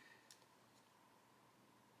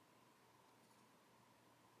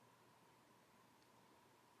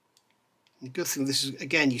 The good thing, this is,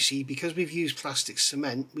 again, you see, because we've used plastic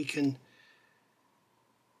cement, we can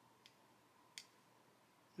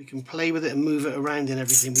play with it and move it around and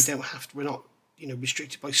everything. We don't have to, we're not,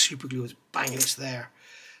 restricted by super glue. It's bang, it's there.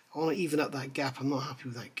 I want to even up that gap. I'm not happy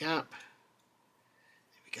with that gap.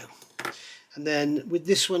 There we go. And then with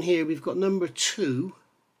this one here, we've got number 2.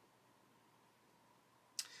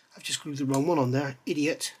 I've just glued the wrong one on there,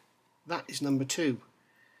 idiot. That is number 2.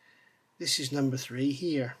 This is number 3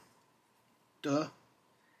 here. Duh.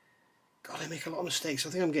 God, I make a lot of mistakes. I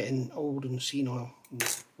think I'm getting old and senile.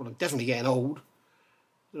 Well, I'm definitely getting old.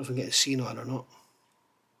 I don't know if I'm getting senile or not.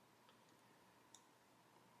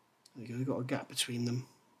 There we go, we've got a gap between them.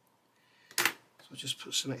 So I'll just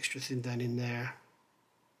put some extra thin down in there.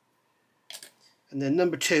 And then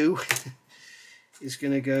number 2 is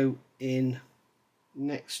going to go in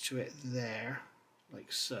next to it there,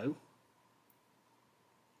 like so.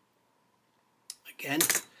 Again,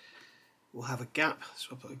 we'll have a gap, so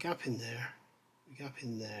I'll put a gap in there, a gap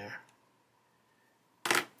in there.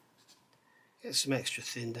 Get some extra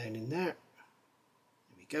thin down in there.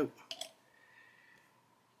 There we go.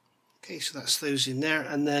 Okay, so that's those in there.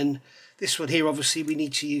 And then this one here, obviously we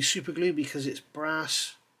need to use super glue because it's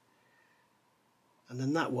brass. And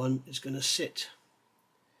then that one is going to sit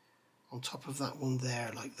on top of that one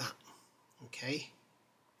there, like that. Okay,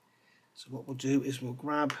 so what we'll do is we'll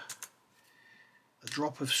grab a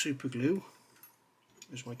drop of super glue.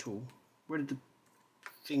 Where's my tool? Where did the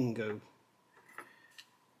thing go?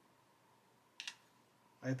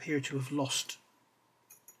 I appear to have lost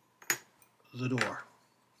the door.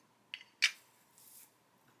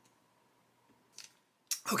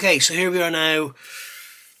 Okay, so here we are now,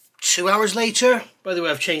 2 hours later. By the way,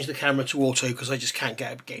 I've changed the camera to auto because I just can't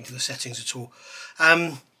get into the settings at all.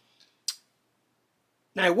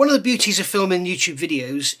 Now, one of the beauties of filming YouTube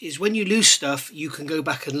videos is when you lose stuff, you can go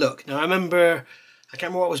back and look. Now, I remember, I can't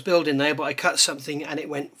remember what I was building now, but I cut something and it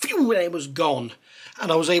went, phew, and it was gone.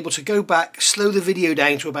 And I was able to go back, slow the video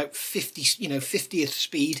down to about 50th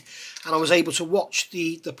speed, and I was able to watch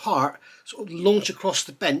the part sort of launch across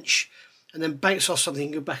the bench and then bounce off something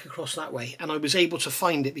and go back across that way. And I was able to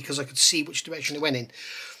find it because I could see which direction it went in.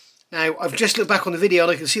 Now, I've just looked back on the video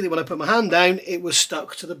and I can see that when I put my hand down, it was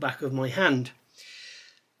stuck to the back of my hand.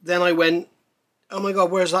 Then I went, oh my God,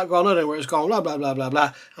 where's that gone? I don't know where it's gone, blah, blah, blah, blah,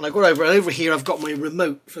 blah. And I got over, and over here I've got my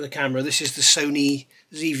remote for the camera. This is the Sony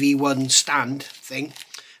ZV-1 stand thing.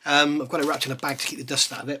 I've got it wrapped in a bag to keep the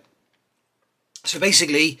dust out of it. So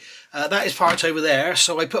basically, that is parked over there.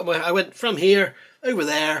 So I went from here over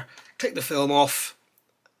there, clicked the film off,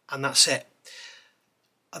 and that's it.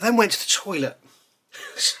 I then went to the toilet.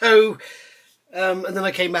 So, and then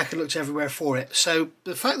I came back and looked everywhere for it. So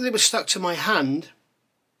the fact that it was stuck to my hand,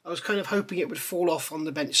 I was kind of hoping it would fall off on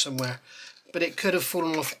the bench somewhere. But it could have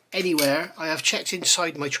fallen off anywhere. I have checked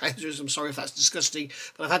inside my trousers. I'm sorry if that's disgusting,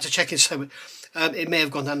 but I've had to check inside. It may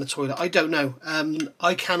have gone down the toilet. I don't know.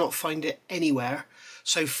 I cannot find it anywhere.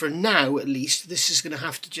 So for now, at least, this is going to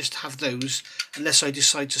have to just have those, unless I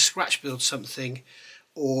decide to scratch build something,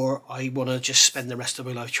 or I want to just spend the rest of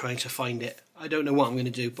my life trying to find it. I don't know what I'm going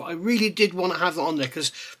to do, but I really did want to have that on there,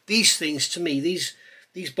 because these things, to me,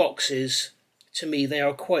 these boxes, to me, they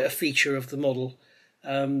are quite a feature of the model.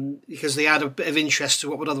 Because they add a bit of interest to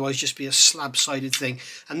what would otherwise just be a slab-sided thing,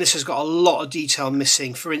 and this has got a lot of detail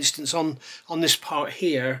missing. For instance, on this part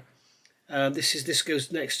here, this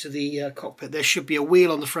goes next to the cockpit. There should be a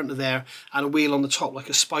wheel on the front of there and a wheel on the top, like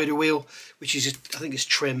a spider wheel, which is I think it's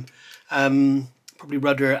trim, probably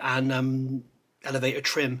rudder and elevator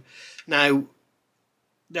trim. Now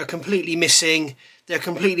they're completely missing. They're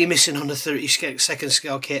completely missing on the 32nd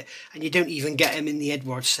scale kit, and you don't even get them in the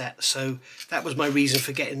Edward set. So that was my reason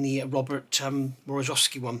for getting the Robert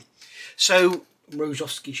Morozowski one. So,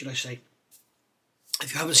 Morozowski, should I say.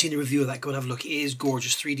 If you haven't seen the review of that, go and have a look. It is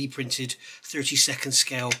gorgeous, 3D printed, 32nd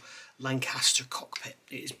scale Lancaster cockpit.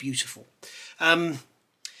 It is beautiful.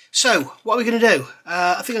 So, what are we going to do?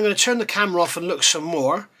 I think I'm going to turn the camera off and look some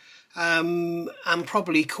more. And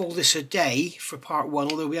probably call this a day for part one,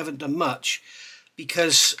 although we haven't done much,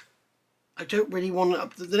 because I don't really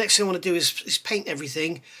want to, the next thing I want to do is paint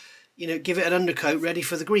everything, you know, give it an undercoat ready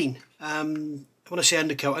for the green. When I say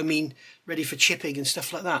undercoat, I mean ready for chipping and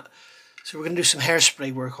stuff like that. So we're going to do some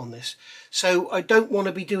hairspray work on this. So I don't want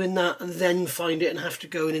to be doing that and then find it and have to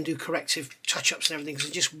go in and do corrective touch-ups and everything, because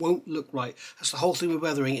it just won't look right. That's the whole thing with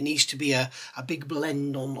weathering. It needs to be a big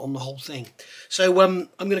blend on the whole thing. So I'm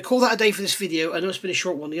going to call that a day for this video. I know it's been a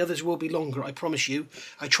short one. The others will be longer, I promise you.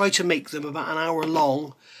 I try to make them about an hour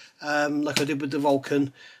long, like I did with the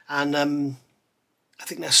Vulcan. And I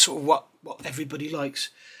think that's sort of what everybody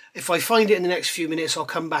likes. If I find it in the next few minutes, I'll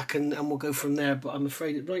come back and we'll go from there. But I'm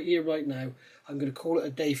afraid that right here, right now, I'm going to call it a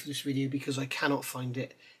day for this video because I cannot find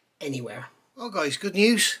it anywhere. Well, guys, good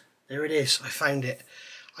news. There it is. I found it.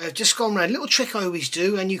 I have just gone around. A little trick I always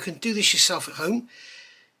do, and you can do this yourself at home.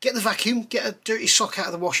 Get the vacuum, get a dirty sock out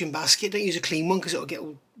of the washing basket. Don't use a clean one because it'll get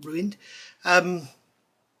all ruined.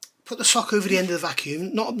 Put the sock over the end of the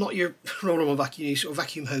vacuum, not your roll-on vacuum, you sort of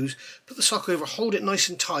vacuum hose. Put the sock over, hold it nice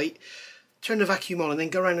and tight. Turn the vacuum on and then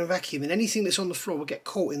go around and vacuum, and anything that's on the floor will get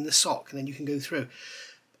caught in the sock, and then you can go through.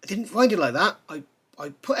 I didn't find it like that. I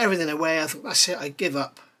put everything away. I thought, that's it, I give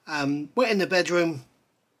up. Went in the bedroom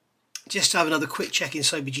just to have another quick check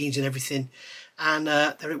inside my jeans and everything, and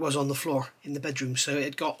there it was on the floor in the bedroom. So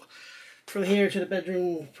it got from here to the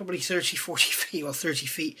bedroom probably 30-40 feet, well 30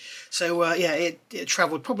 feet. So yeah, it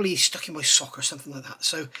travelled, probably stuck in my sock or something like that.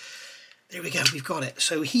 So there we go, we've got it.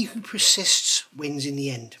 So he who persists wins in the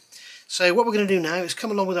end. So what we're going to do now is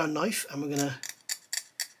come along with our knife, and we're going to,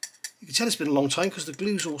 you can tell it's been a long time because the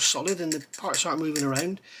glue's all solid and the parts aren't moving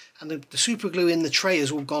around, and the super glue in the tray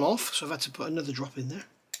has all gone off, so I've had to put another drop in there.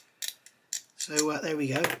 So there we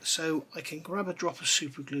go. So I can grab a drop of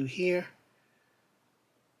super glue here,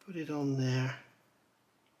 put it on there.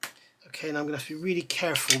 Okay, now I'm going to have to be really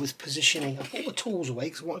careful with positioning. I've put the tools away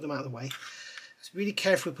because I wanted them out of the way. So really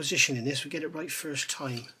careful with positioning this, we get it right first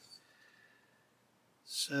time.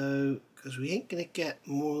 So, because we ain't going to get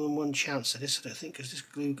more than one chance at this, I don't think, because this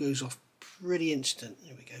glue goes off pretty instant.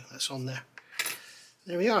 There we go, that's on there.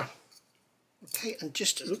 There we are. Okay, and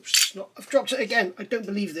just, oops, I've dropped it again. I don't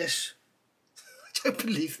believe this. I don't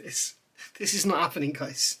believe this. This is not happening,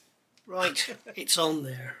 guys. Right, it's on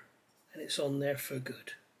there, and it's on there for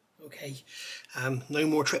good. Okay, no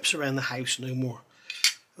more trips around the house, no more.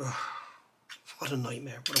 Oh, what a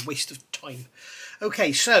nightmare, what a waste of time.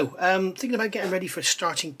 Okay, so thinking about getting ready for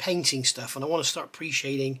starting painting stuff, and I want to start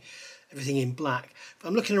pre-shading everything in black. But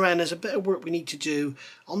I'm looking around, there's a bit of work we need to do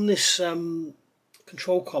on this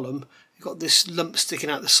control column. You've got this lump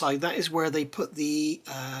sticking out the side. That is where they put the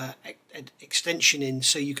extension in,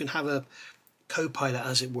 so you can have a co-pilot,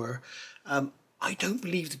 as it were. I don't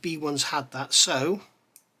believe the B1's had that, so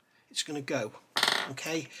it's going to go.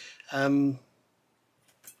 Okay,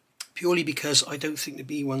 purely because I don't think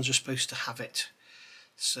the B1s are supposed to have it.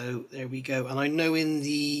 So there we go. And I know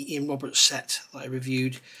in Robert's set that I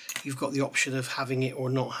reviewed, you've got the option of having it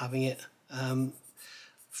or not having it.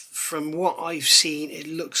 From what I've seen, it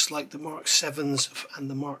looks like the Mark 7s and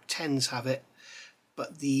the Mark 10s have it,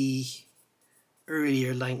 but the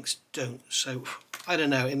earlier lengths don't. So I don't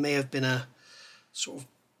know, it may have been a sort of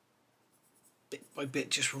bit by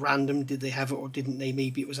bit just random, did they have it or didn't they,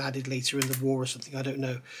 maybe it was added later in the war or something, I don't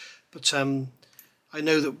know. But I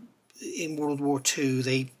know that in World War II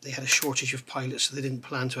they had a shortage of pilots, so they didn't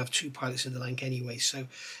plan to have 2 pilots in the Lanc anyway, so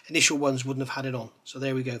initial ones wouldn't have had it on. So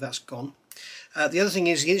there we go, that's gone. The other thing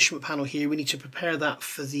is the instrument panel here, we need to prepare that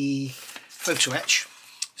for the photo etch.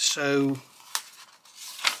 So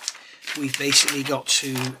we've basically got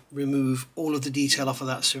to remove all of the detail off of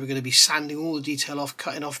that. So we're going to be sanding all the detail off,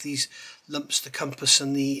 cutting off these lumps, the compass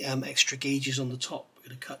and the extra gauges on the top. We're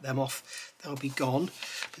going to cut them off, that'll be gone.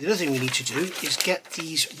 But the other thing we need to do is get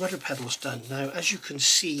these rudder pedals done. Now, as you can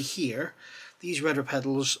see here, these rudder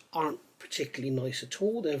pedals aren't particularly nice at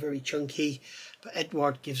all, they're very chunky, but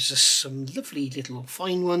Edward gives us some lovely little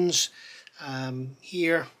fine ones.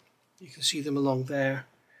 Here you can see them along there.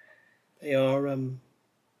 They are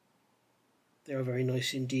very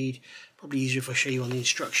nice indeed. Probably easier if I show you on the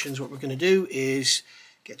instructions. What we're going to do is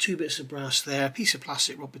get 2 bits of brass there, a piece of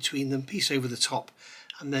plastic rod between them, piece over the top,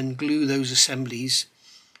 and then glue those assemblies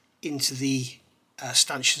into the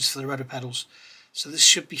stanchions for the rudder pedals. So this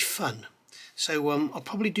should be fun. So I'll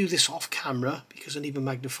probably do this off camera because I need a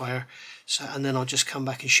magnifier, so, and then I'll just come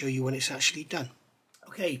back and show you when it's actually done.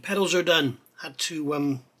 Okay, pedals are done. Had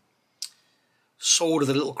to solder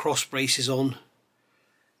the little cross braces on.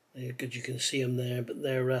 They're good, you can see them there, but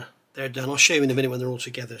they're done. I'll show you in a minute when they're all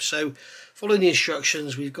together. So following the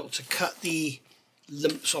instructions, we've got to cut the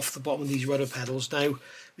lumps off the bottom of these rudder pedals. Now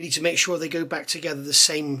we need to make sure they go back together the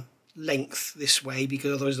same length this way,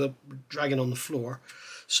 because otherwise they're dragging on the floor.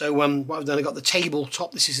 So what I've done, I've got the table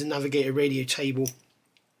top, this is a navigator radio table,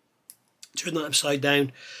 turn that upside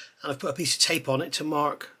down, and I've put a piece of tape on it to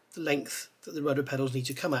mark the length that the rudder pedals need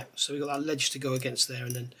to come out. So we've got that ledge to go against there,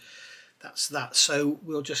 and then that's that. So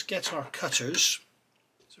we'll just get our cutters,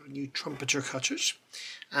 so our new trumpeter cutters,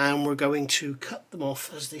 and we're going to cut them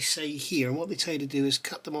off as they say here. And what they tell you to do is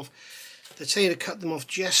cut them off, they tell you to cut them off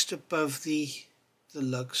just above the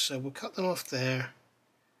lugs. So we'll cut them off there,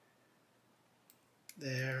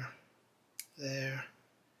 there, there,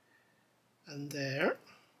 and there.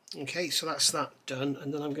 Okay, so that's that done,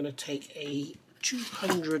 and then I'm going to take a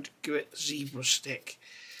 200 grit zebra stick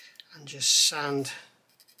and just sand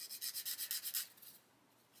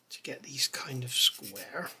to get these kind of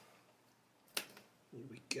square. Here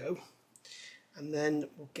we go. And then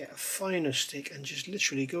we'll get a finer stick and just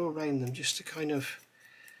literally go around them just to kind of,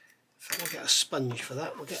 in fact, we'll get a sponge for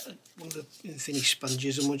that. We'll get one of the Infinity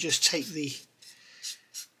sponges and we'll just take the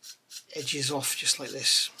edges off just like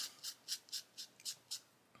this.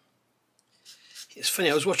 It's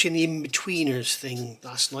funny, I was watching the In-Betweeners thing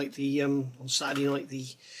last night, the on Saturday night, the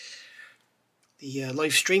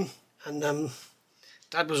live stream, and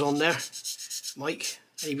Dad was on there, Mike,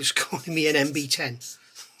 and he was calling me an MB10.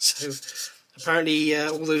 So apparently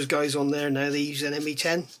all those guys on there now, they use an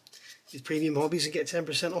MB10 with Premium Hobbies and get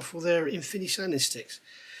 10% off all their Infinity sanding sticks.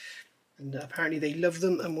 And apparently they love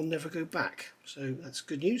them and will never go back. So that's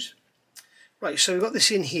good news. Right, so we've got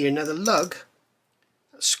this in here. Now the lug,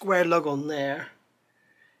 that square lug on there,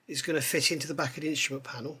 is going to fit into the back of the instrument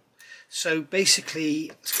panel. So basically,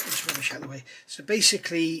 let's get this rubbish out of the way. So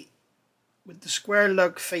basically, with the square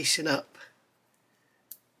lug facing up,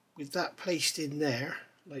 with that placed in there,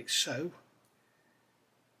 like so.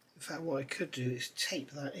 In fact, what I could do is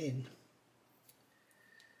tape that in.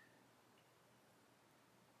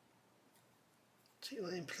 Take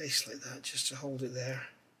that in place like that, just to hold it there.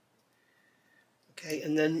 Okay,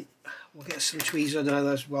 and then we'll get some tweezers. I don't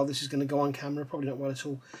know as well. This is going to go on camera, probably not well at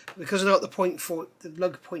all. But because I've got the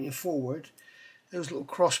lug pointing forward, those little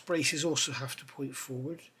cross braces also have to point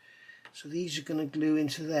forward. So these are going to glue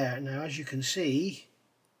into there. Now, as you can see,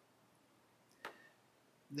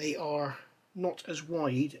 they are not as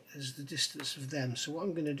wide as the distance of them. So what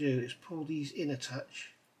I'm going to do is pull these in a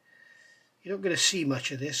touch. You're not going to see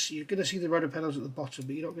much of this. You're going to see the rudder pedals at the bottom,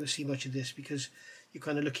 but you're not going to see much of this because you're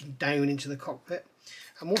kind of looking down into the cockpit.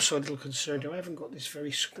 I'm also a little concerned, I haven't got this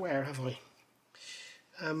very square, have I?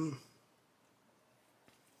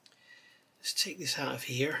 Let's take this out of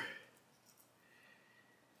here.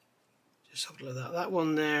 Just have a look at that. That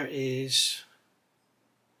one there is,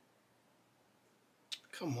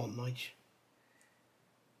 come on, Mike.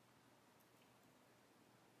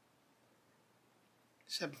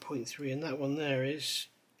 .3, and that one there is,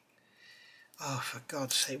 oh, for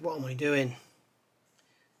God's sake, what am I doing?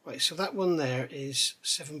 Right, so that one there is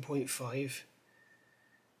 7.5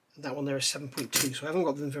 and that one there is 7.2, so I haven't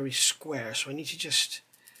got them very square, so I need to just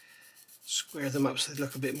square them up so they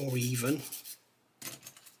look a bit more even.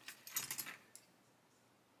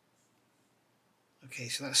 Okay,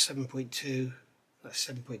 so that's 7.2, that's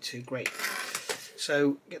 7.2, great.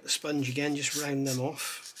 So get the sponge again, just round them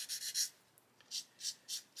off.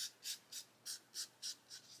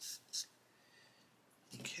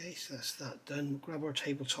 Okay, so that's that done. We'll grab our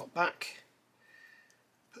tabletop back,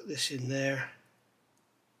 put this in there,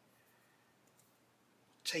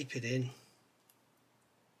 tape it in.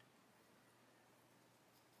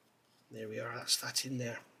 There we are, that's that in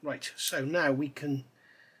there. Right, so now we can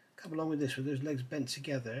come along with this with those legs bent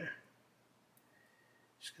together.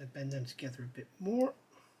 Just going to bend them together a bit more.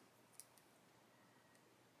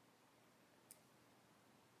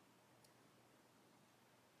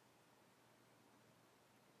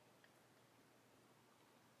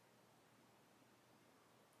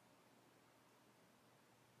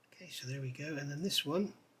 Okay, so there we go, and then this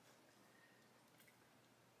one,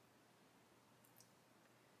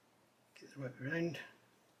 get the right way around.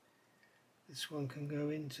 This one can go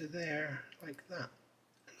into there like that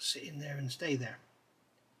and sit in there and stay there.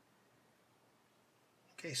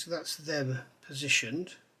 Okay, so that's them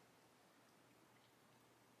positioned.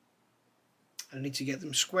 I need to get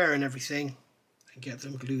them square and everything and get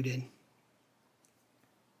them glued in.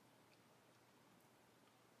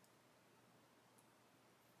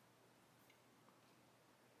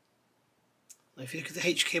 Now if you look at the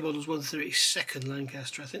HK model's 1/32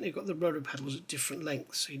 Lancaster, I think they've got the rudder pedals at different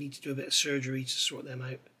lengths, so you need to do a bit of surgery to sort them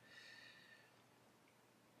out.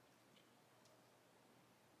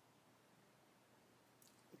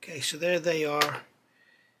 Okay, so there they are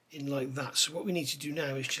in like that. So what we need to do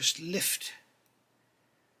now is just lift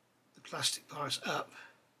the plastic parts up,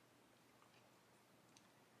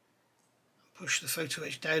 push the photo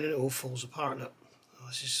etch down, and it all falls apart. Look, oh,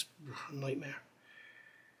 this is a nightmare.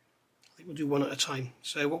 I think we'll do one at a time.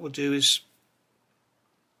 So what we'll do is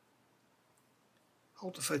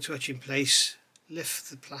hold the photo etch in place, lift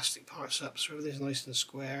the plastic parts up so everything's nice and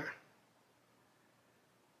square,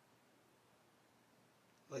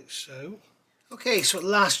 like so. Okay, so at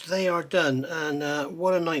last they are done, and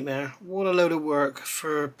what a nightmare, what a load of work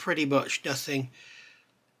for pretty much nothing.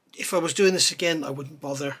 If I was doing this again, I wouldn't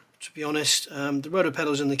bother, to be honest. The rotor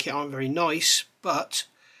pedals in the kit aren't very nice, but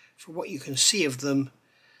for what you can see of them,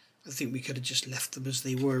 I think we could have just left them as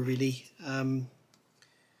they were, really. That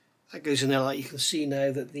goes in there, like you can see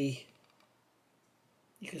now that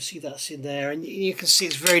you can see that's in there, and you can see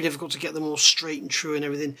it's very difficult to get them all straight and true and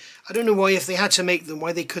everything. I don't know why, if they had to make them,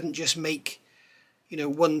 why they couldn't just make, you know,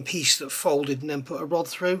 one piece that folded and then put a rod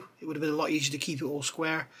through. It would have been a lot easier to keep it all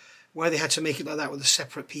square. Why they had to make it like that with the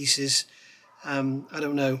separate pieces, I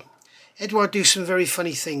don't know. Edouard do some very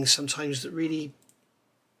funny things sometimes that really,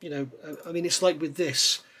 you know, I mean, it's like with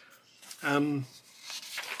this. We'll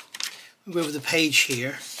go over the page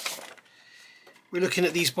here. We're looking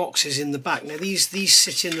at these boxes in the back. Now these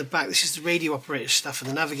sit in the back. This is the radio operator stuff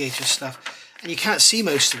and the navigator stuff, and you can't see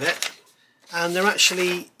most of it. And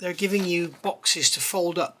they're giving you boxes to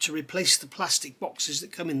fold up to replace the plastic boxes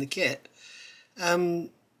that come in the kit.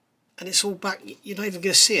 And it's all back. You're not even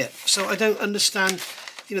going to see it. So I don't understand.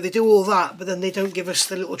 You know, they do all that, but then they don't give us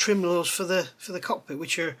the little trim rails for the cockpit,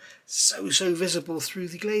 which are so visible through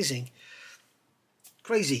the glazing.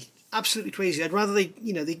 Crazy. Absolutely crazy. I'd rather they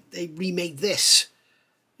remade this,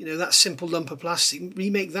 you know, that simple lump of plastic,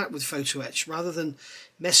 remake that with photo etch rather than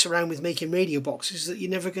mess around with making radio boxes that you're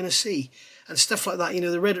never going to see and stuff like that. You know,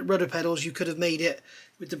 the rudder pedals, you could have made it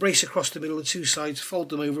with the brace across the middle of two sides, fold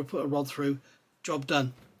them over, put a rod through, job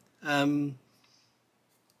done.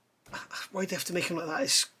 Why'd they have to make them like that?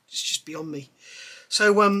 It's just beyond me.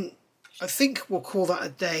 So I think we'll call that a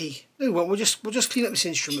day. No, well, we'll just clean up this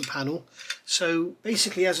instrument panel. So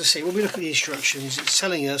basically, as I say, when we look at the instructions, it's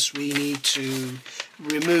telling us we need to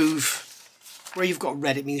remove, where you've got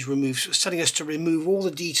red, it means remove. So it's telling us to remove all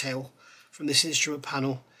the detail from this instrument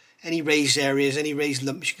panel, any raised areas, any raised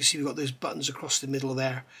lumps. You can see we've got those buttons across the middle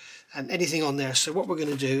there, and anything on there. So what we're going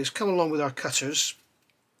to do is come along with our cutters,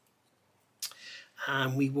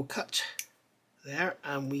 and we will cut there,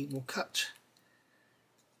 and we will cut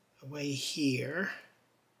away here.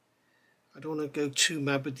 I don't want to go too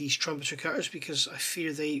mad with these trumpeter cutters because I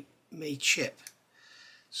fear they may chip.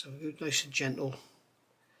 So we'll go nice and gentle.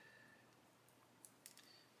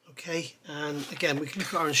 Okay, and again we can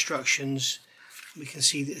look at our instructions. We can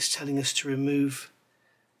see that it's telling us to remove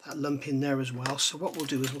that lump in there as well. So what we'll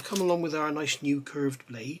do is we'll come along with our nice new curved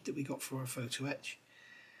blade that we got for our photo etch.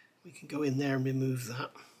 We can go in there and remove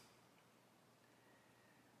that.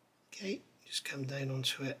 Okay, just come down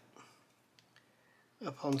onto it,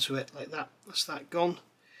 up onto it like that. That's that gone.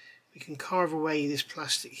 We can carve away this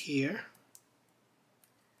plastic here.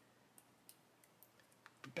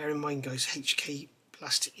 But bear in mind, guys, HK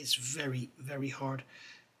plastic is very, very hard.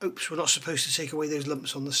 Oops, we're not supposed to take away those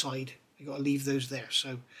lumps on the side. We've got to leave those there.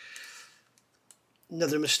 So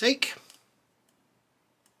another mistake.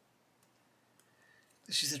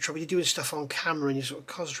 This is the trouble. You're doing stuff on camera and you're sort of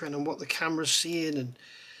concentrating on what the camera's seeing and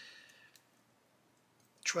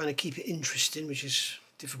trying to keep it interesting, which is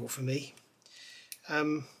difficult for me.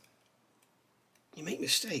 You make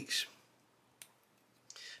mistakes.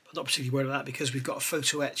 I'm not particularly worried about that because we've got a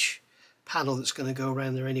photo etch panel that's going to go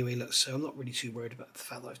around there anyway, look, so I'm not really too worried about the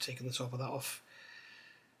fact that I've taken the top of that off.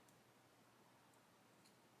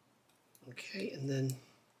 Okay, and then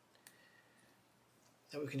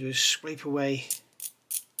what we can do is scrape away.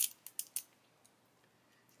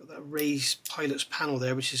 Got that raised pilot's panel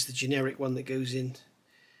there, which is the generic one that goes in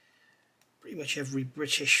pretty much every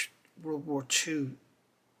British World War II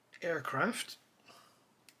aircraft.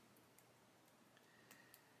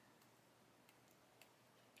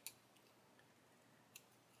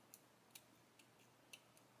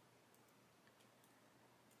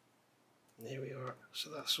 There we are, so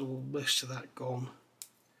that's all, most of that gone.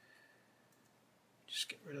 Just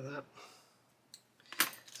get rid of that.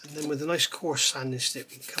 And then with a nice coarse sanding stick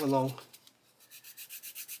we can come along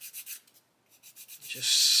and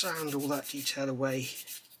just sand all that detail away.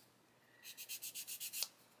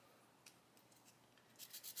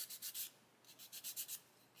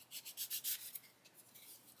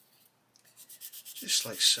 Just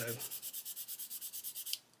like so.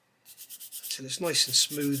 Until it's nice and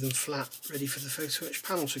smooth and flat, ready for the photo etch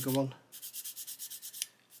panel to go on.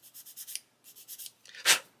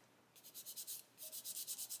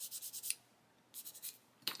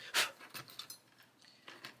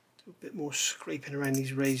 Do a bit more scraping around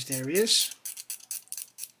these raised areas.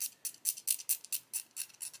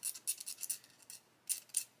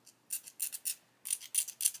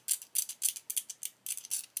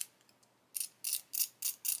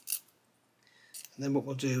 And then what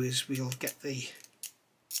we'll do is we'll get the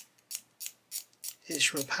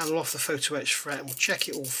instrument panel off the photo etch fret and we'll check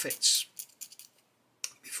it all fits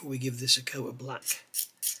before we give this a coat of black.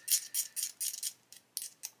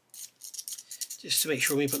 Just to make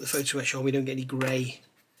sure when we put the photo etch on we don't get any grey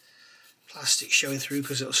plastic showing through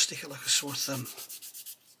because it'll stick it like a sore thumb.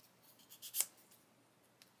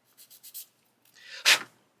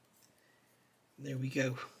 There we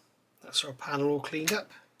go. That's our panel all cleaned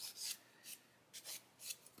up.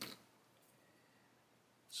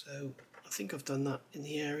 So I think I've done that in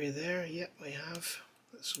the area there. Yep, I have.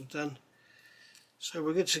 That's all done. So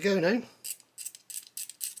we're good to go now.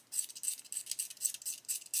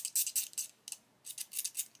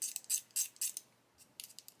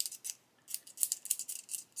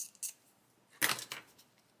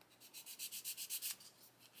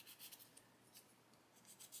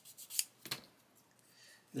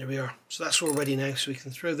 There we are. So that's all ready now, so we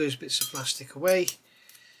can throw those bits of plastic away,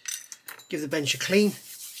 give the bench a clean,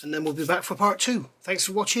 and then we'll be back for part 2. Thanks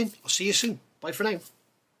for watching. I'll see you soon. Bye for now.